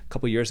video a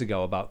couple years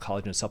ago about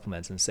collagen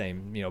supplements and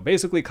saying,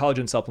 basically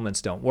collagen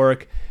supplements don't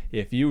work.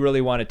 If you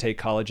really want to take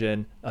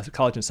collagen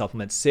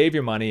supplements, save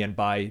your money and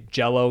buy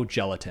Jello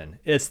gelatin.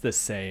 It's the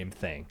same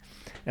thing.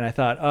 And I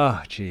thought,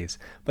 oh, geez.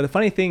 But the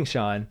funny thing,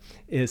 Sean,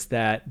 is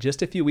that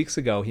just a few weeks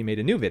ago, he made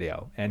a new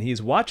video and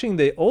he's watching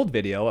the old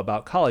video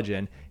about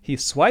collagen. He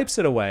swipes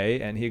it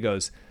away and he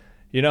goes,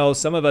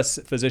 some of us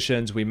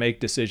physicians, we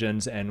make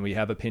decisions and we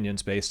have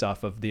opinions based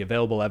off of the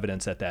available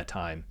evidence at that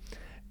time.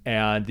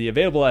 And the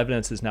available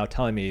evidence is now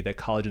telling me that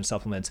collagen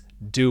supplements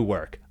do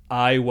work.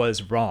 I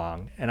was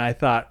wrong. And I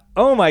thought,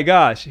 oh my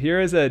gosh, here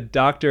is a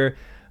doctor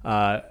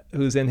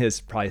who's in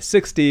his probably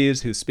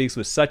 60s, who speaks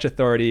with such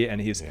authority, and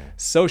he's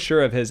so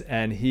sure of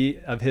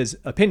his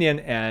opinion,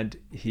 and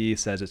he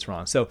says it's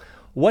wrong. So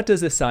what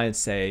does the science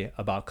say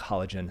about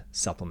collagen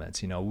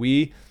supplements?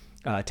 We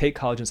take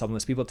collagen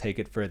supplements. People take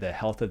it for the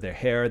health of their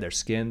hair, their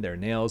skin, their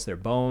nails, their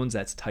bones.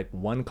 That's type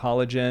 1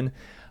 collagen.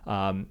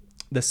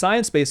 The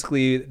science,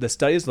 basically, the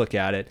studies look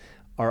at it,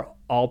 are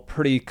all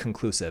pretty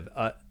conclusive.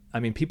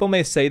 People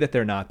may say that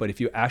they're not, but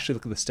if you actually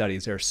look at the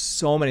studies, there are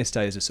so many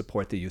studies that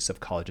support the use of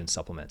collagen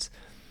supplements.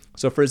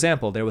 So for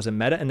example, there was a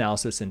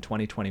meta-analysis in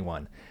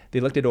 2021.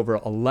 They looked at over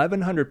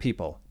 1,100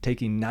 people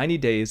taking 90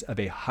 days of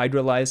a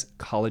hydrolyzed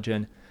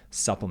collagen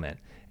supplement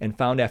and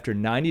found after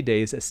 90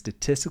 days a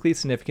statistically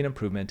significant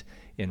improvement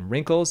in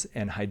wrinkles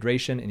and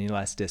hydration and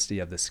elasticity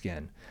of the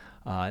skin.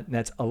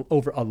 That's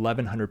over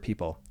 1,100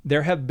 people.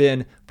 There have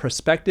been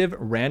prospective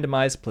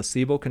randomized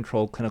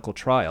placebo-controlled clinical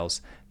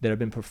trials that have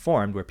been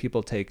performed where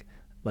people take,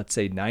 let's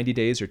say, 90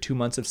 days or 2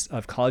 months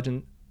of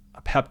collagen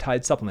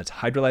peptide supplements,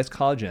 hydrolyzed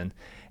collagen,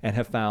 and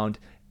have found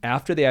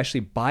after they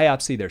actually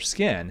biopsy their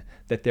skin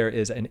that there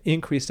is an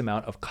increased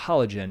amount of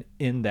collagen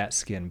in that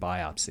skin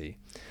biopsy.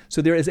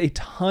 So there is a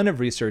ton of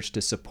research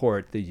to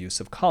support the use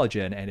of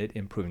collagen and it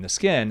improving the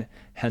skin,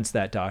 hence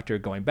that doctor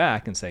going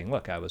back and saying,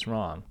 look, I was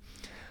wrong.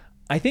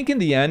 I think in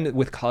the end,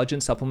 with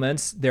collagen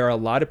supplements, there are a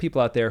lot of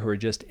people out there who are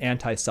just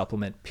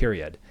anti-supplement,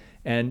 period.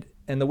 And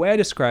the way I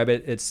describe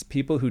it, it's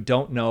people who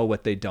don't know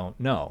what they don't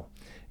know.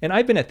 And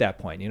I've been at that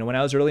point. When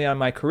I was early on in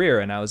my career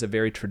and I was a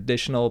very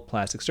traditional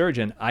plastic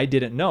surgeon, I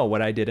didn't know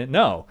what I didn't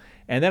know.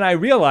 And then I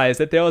realized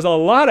that there was a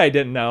lot I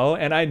didn't know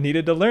and I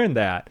needed to learn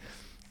that.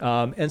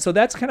 And so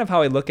that's kind of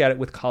how I look at it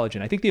with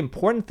collagen. I think the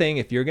important thing,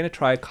 if you're going to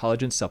try a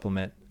collagen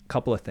supplement, a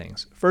couple of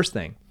things. First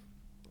thing,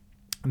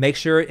 make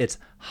sure it's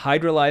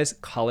hydrolyzed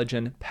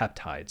collagen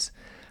peptides.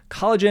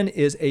 Collagen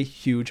is a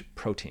huge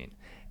protein.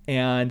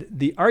 And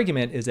the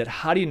argument is that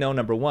how do you know,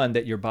 number one,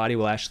 that your body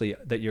will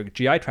that your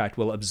GI tract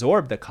will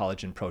absorb the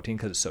collagen protein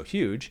because it's so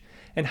huge,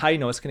 and how do you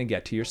know it's going to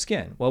get to your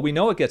skin? Well, we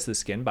know it gets to the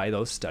skin by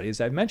those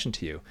studies I've mentioned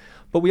to you.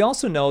 But we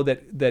also know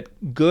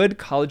that good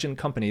collagen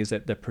companies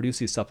that produce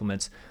these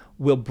supplements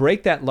will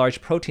break that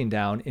large protein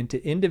down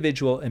into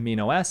individual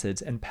amino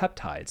acids and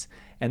peptides.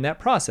 And that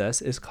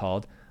process is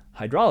called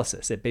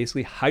hydrolysis. It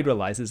basically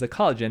hydrolyzes the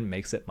collagen,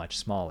 makes it much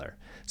smaller.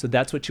 So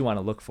that's what you want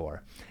to look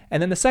for.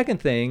 And then the second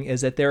thing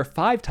is that there are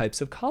 5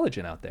 types of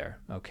collagen out there,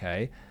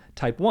 okay?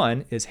 Type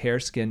 1 is hair,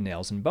 skin,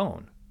 nails, and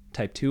bone.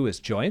 Type 2 is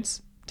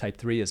joints. Type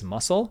 3 is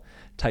muscle.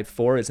 Type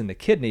 4 is in the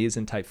kidneys,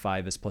 and type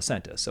 5 is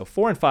placenta. So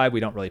 4 and 5 we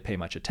don't really pay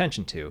much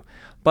attention to.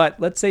 But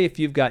let's say if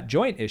you've got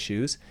joint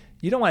issues,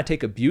 you don't want to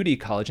take a beauty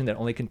collagen that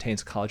only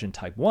contains collagen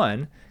type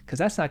 1 because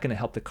that's not going to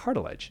help the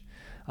cartilage.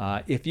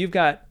 If you've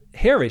got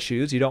hair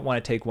issues, you don't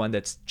want to take one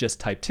that's just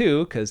type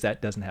 2 because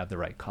that doesn't have the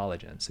right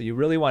collagen. So you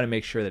really want to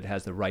make sure that it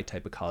has the right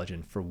type of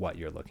collagen for what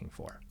you're looking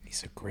for.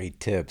 These are great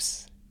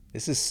tips.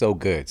 This is so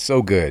good,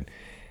 so good.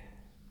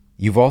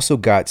 You've also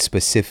got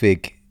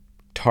specific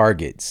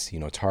targets,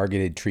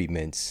 targeted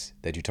treatments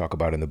that you talk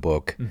about in the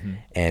book,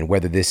 and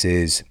whether this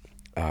is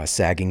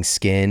sagging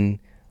skin,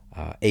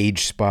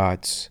 age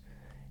spots,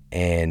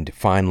 and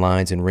fine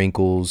lines and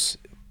wrinkles,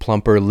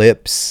 plumper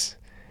lips,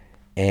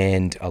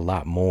 and a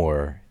lot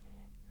more.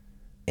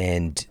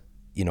 And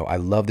I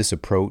love this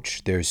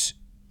approach.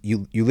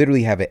 You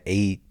literally have an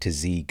A to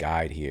Z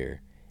guide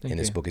here in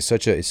this book. It's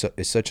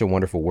such a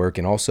wonderful work,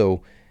 and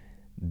also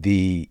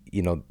the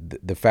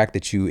fact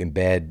that you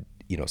embed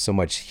so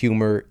much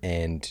humor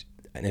and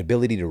an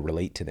ability to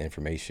relate to the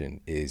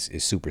information is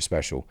super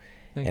special.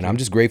 And I'm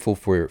just grateful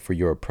for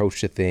your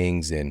approach to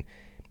things, and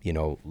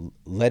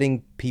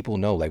letting people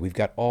know, like, we've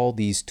got all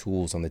these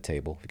tools on the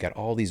table. We've got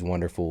all these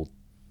wonderful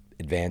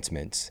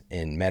advancements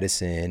in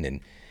medicine, and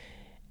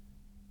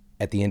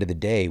at the end of the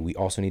day, we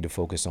also need to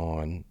focus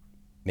on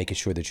making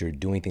sure that you're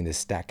doing things to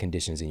stack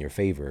conditions in your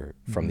favor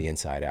from the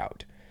inside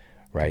out,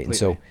 right?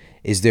 Completely. And so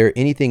is there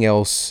anything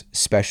else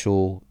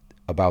special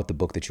about the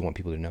book that you want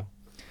people to know?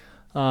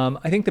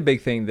 I think the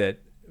big thing that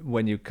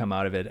when you come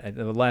out of it,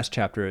 the last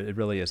chapter, it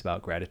really is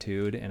about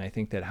gratitude. And I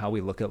think that how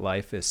we look at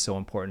life is so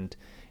important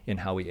in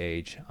how we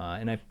age.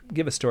 And I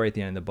give a story at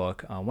the end of the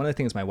book. One of the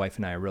things my wife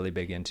and I are really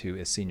big into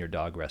is senior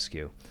dog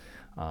rescue.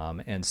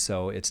 And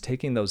so it's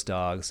taking those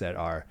dogs that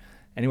are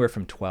anywhere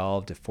from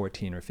 12 to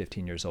 14 or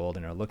 15 years old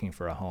and are looking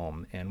for a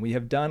home. And we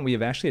have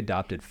actually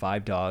adopted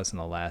 5 dogs in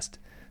the last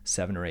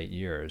 7 or 8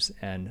 years.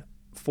 And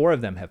 4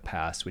 of them have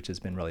passed, which has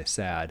been really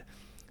sad.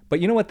 But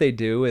what they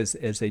do is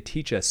they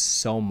teach us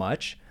so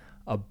much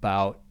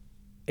about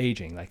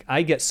aging. Like,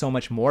 I get so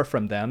much more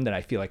from them than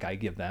I feel like I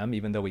give them,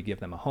 even though we give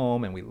them a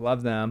home and we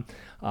love them.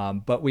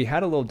 But we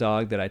had a little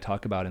dog that I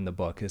talk about in the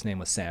book. His name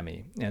was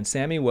Sammy. And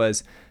Sammy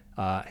was,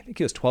 I think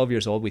he was 12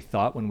 years old, we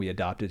thought, when we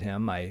adopted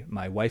him.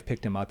 My wife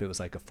picked him up. It was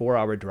like a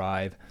 4-hour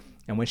drive.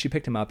 And when she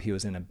picked him up, he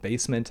was in a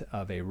basement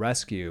of a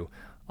rescue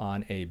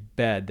on a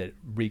bed that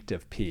reeked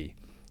of pee.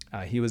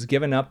 He was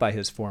given up by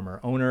his former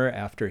owner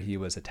after he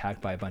was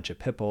attacked by a bunch of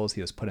pit bulls. He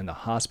was put in the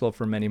hospital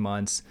for many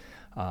months,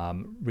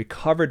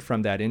 recovered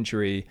from that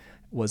injury,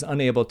 was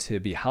unable to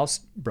be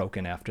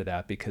housebroken after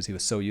that because he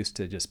was so used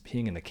to just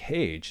peeing in the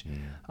cage.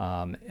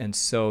 And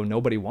so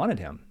nobody wanted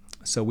him.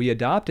 So we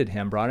adopted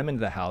him, brought him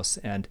into the house,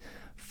 and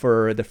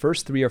for the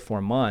first 3 or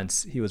 4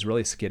 months, he was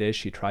really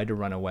skittish. He tried to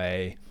run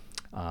away.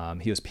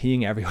 He was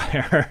peeing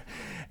everywhere.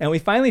 And we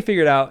finally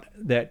figured out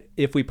that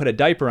if we put a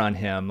diaper on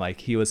him,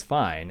 like, he was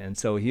fine. And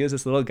so he was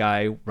this little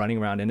guy running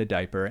around in a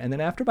diaper. And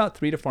then after about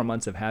 3 to 4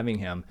 months of having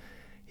him,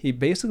 he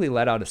basically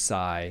let out a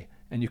sigh,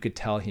 and you could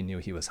tell he knew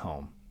he was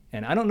home.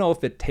 And I don't know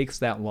if it takes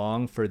that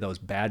long for those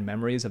bad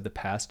memories of the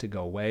past to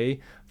go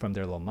away from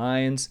their little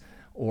minds,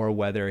 or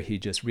whether he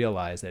just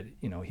realized that,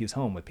 he's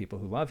home with people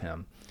who love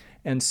him.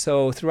 And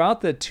so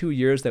throughout the 2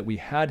 years that we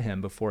had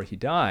him before he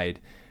died,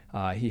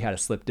 he had a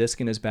slipped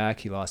disc in his back.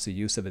 He lost the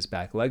use of his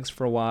back legs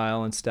for a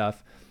while and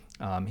stuff.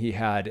 He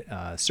had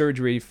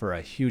surgery for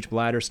a huge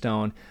bladder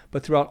stone.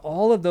 But throughout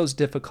all of those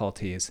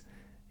difficulties,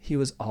 he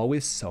was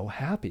always so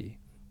happy.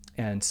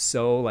 And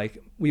so,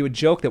 like, we would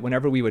joke that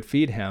whenever we would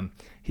feed him,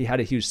 he had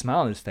a huge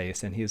smile on his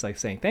face, and he was like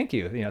saying, thank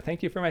you,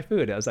 thank you for my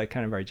food. That was like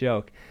kind of our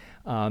joke.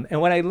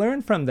 And what I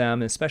learned from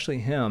them, especially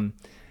him,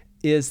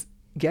 is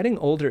getting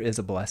older is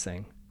a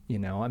blessing.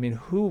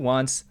 Who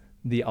wants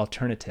the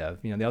alternative?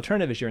 The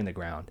alternative is you're in the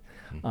ground.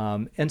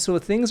 And so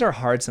things are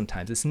hard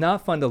sometimes. It's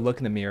not fun to look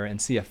in the mirror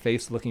and see a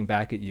face looking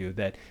back at you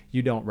that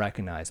you don't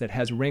recognize, that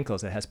has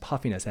wrinkles, that has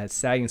puffiness, that has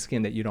sagging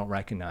skin that you don't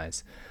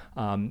recognize.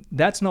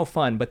 That's no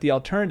fun, but the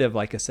alternative,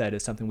 like I said,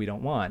 is something we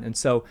don't want. And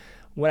so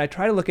when I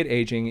try to look at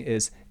aging,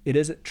 it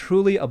is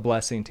truly a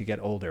blessing to get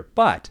older.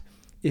 But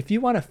if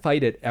you want to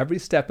fight it every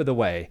step of the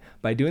way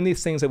by doing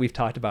these things that we've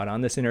talked about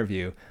on this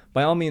interview,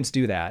 by all means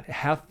do that.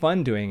 Have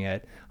fun doing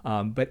it,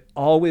 but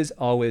always,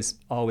 always,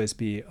 always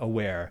be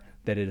aware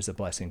that it is a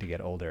blessing to get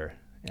older.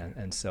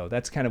 And so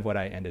that's kind of what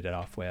I ended it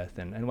off with.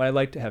 And what I'd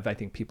like to have, I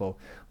think, people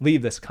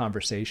leave this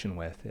conversation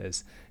with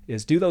is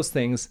do those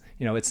things.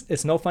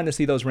 It's no fun to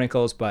see those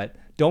wrinkles, but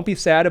don't be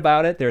sad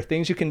about it. There are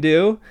things you can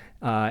do.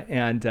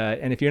 And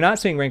if you're not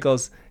seeing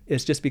wrinkles,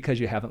 it's just because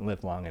you haven't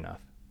lived long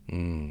enough.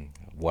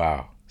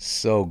 Wow.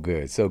 So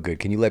good. So good.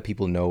 Can you let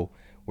people know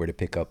where to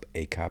pick up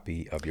a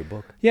copy of your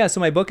book? Yeah,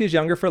 so my book is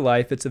Younger for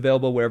Life. It's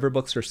available wherever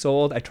books are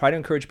sold. I try to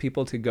encourage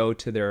people to go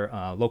to their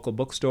local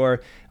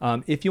bookstore.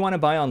 If you want to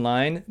buy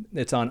online,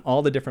 it's on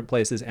all the different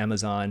places,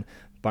 Amazon,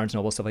 Barnes &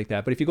 Noble, stuff like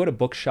that. But if you go to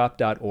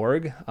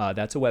bookshop.org,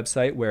 that's a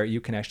website where you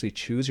can actually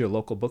choose your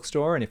local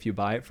bookstore. And if you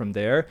buy it from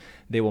there,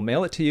 they will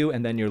mail it to you,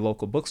 and then your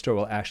local bookstore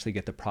will actually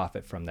get the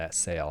profit from that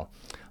sale.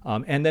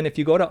 And then if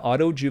you go to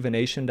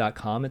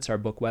autojuvenation.com, it's our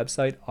book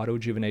website,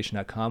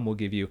 autojuvenation.com, we'll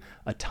give you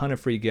a ton of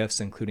free gifts,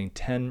 including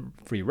 10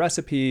 free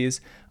recipes,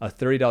 a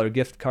 $30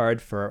 gift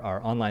card for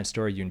our online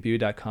store,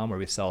 younbeauty.com, where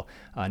we sell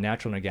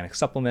natural and organic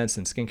supplements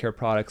and skincare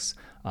products,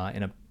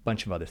 and a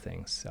bunch of other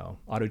things. So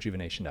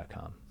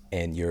autojuvenation.com.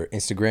 And your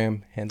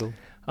Instagram handle?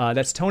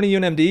 That's Tony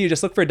Youn MD. You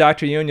just look for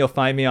Dr. Youn. You'll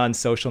find me on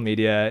social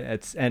media.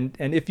 And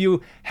if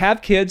you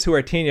have kids who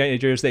are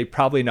teenagers, they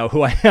probably know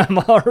who I am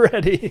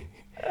already.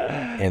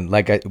 And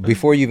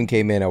before you even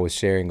came in, I was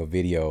sharing a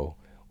video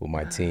with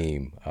my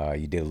team.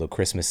 You did a little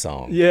Christmas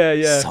song.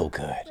 Yeah. So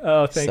good.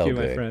 Oh, thank you,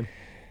 good. my friend.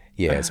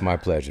 Yeah, it's my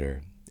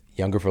pleasure.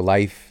 Younger for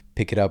Life.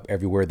 Pick it up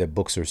everywhere that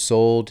books are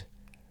sold.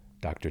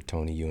 Dr.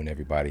 Tony Youn,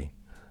 everybody.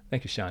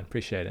 Thank you, Sean.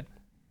 Appreciate it.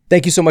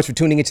 Thank you so much for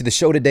tuning into the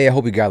show today. I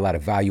hope you got a lot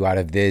of value out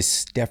of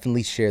this.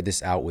 Definitely share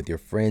this out with your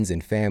friends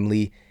and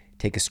family.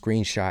 Take a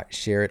screenshot,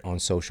 share it on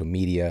social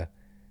media.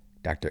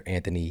 Dr.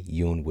 Anthony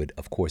Youn would,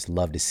 of course,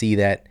 love to see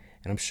that.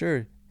 And I'm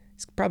sure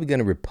he's probably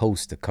going to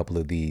repost a couple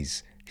of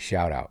these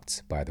shout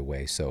outs, by the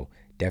way. So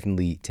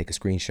definitely take a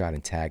screenshot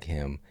and tag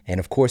him. And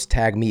of course,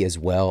 tag me as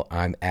well.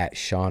 I'm at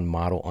Sean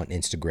Model on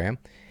Instagram.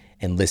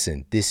 And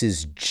listen, this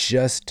is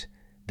just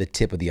the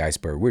tip of the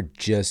iceberg. We're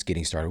just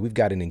getting started. We've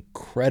got an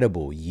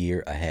incredible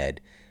year ahead,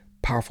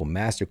 powerful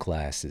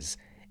masterclasses,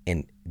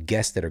 and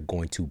guests that are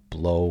going to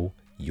blow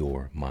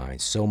your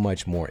mind. So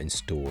much more in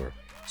store.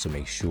 So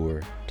make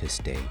sure to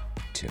stay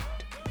tuned.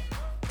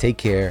 Take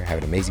care. Have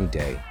an amazing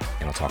day.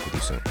 And I'll talk with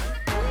you soon.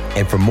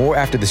 And for more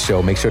after the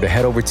show, make sure to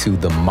head over to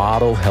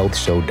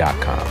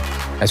themodelhealthshow.com.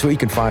 That's where you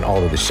can find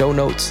all of the show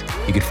notes.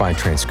 You can find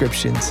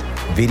transcriptions,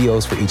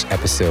 videos for each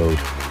episode.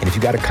 And if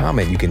you got a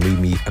comment, you can leave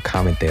me a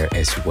comment there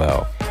as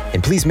well.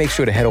 And please make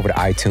sure to head over to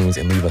iTunes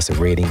and leave us a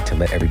rating to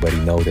let everybody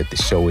know that the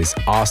show is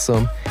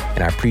awesome.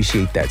 And I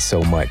appreciate that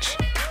so much.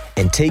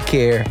 And take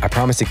care. I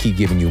promise to keep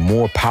giving you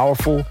more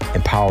powerful,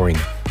 empowering,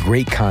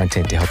 great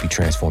content to help you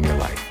transform your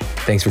life.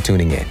 Thanks for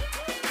tuning in.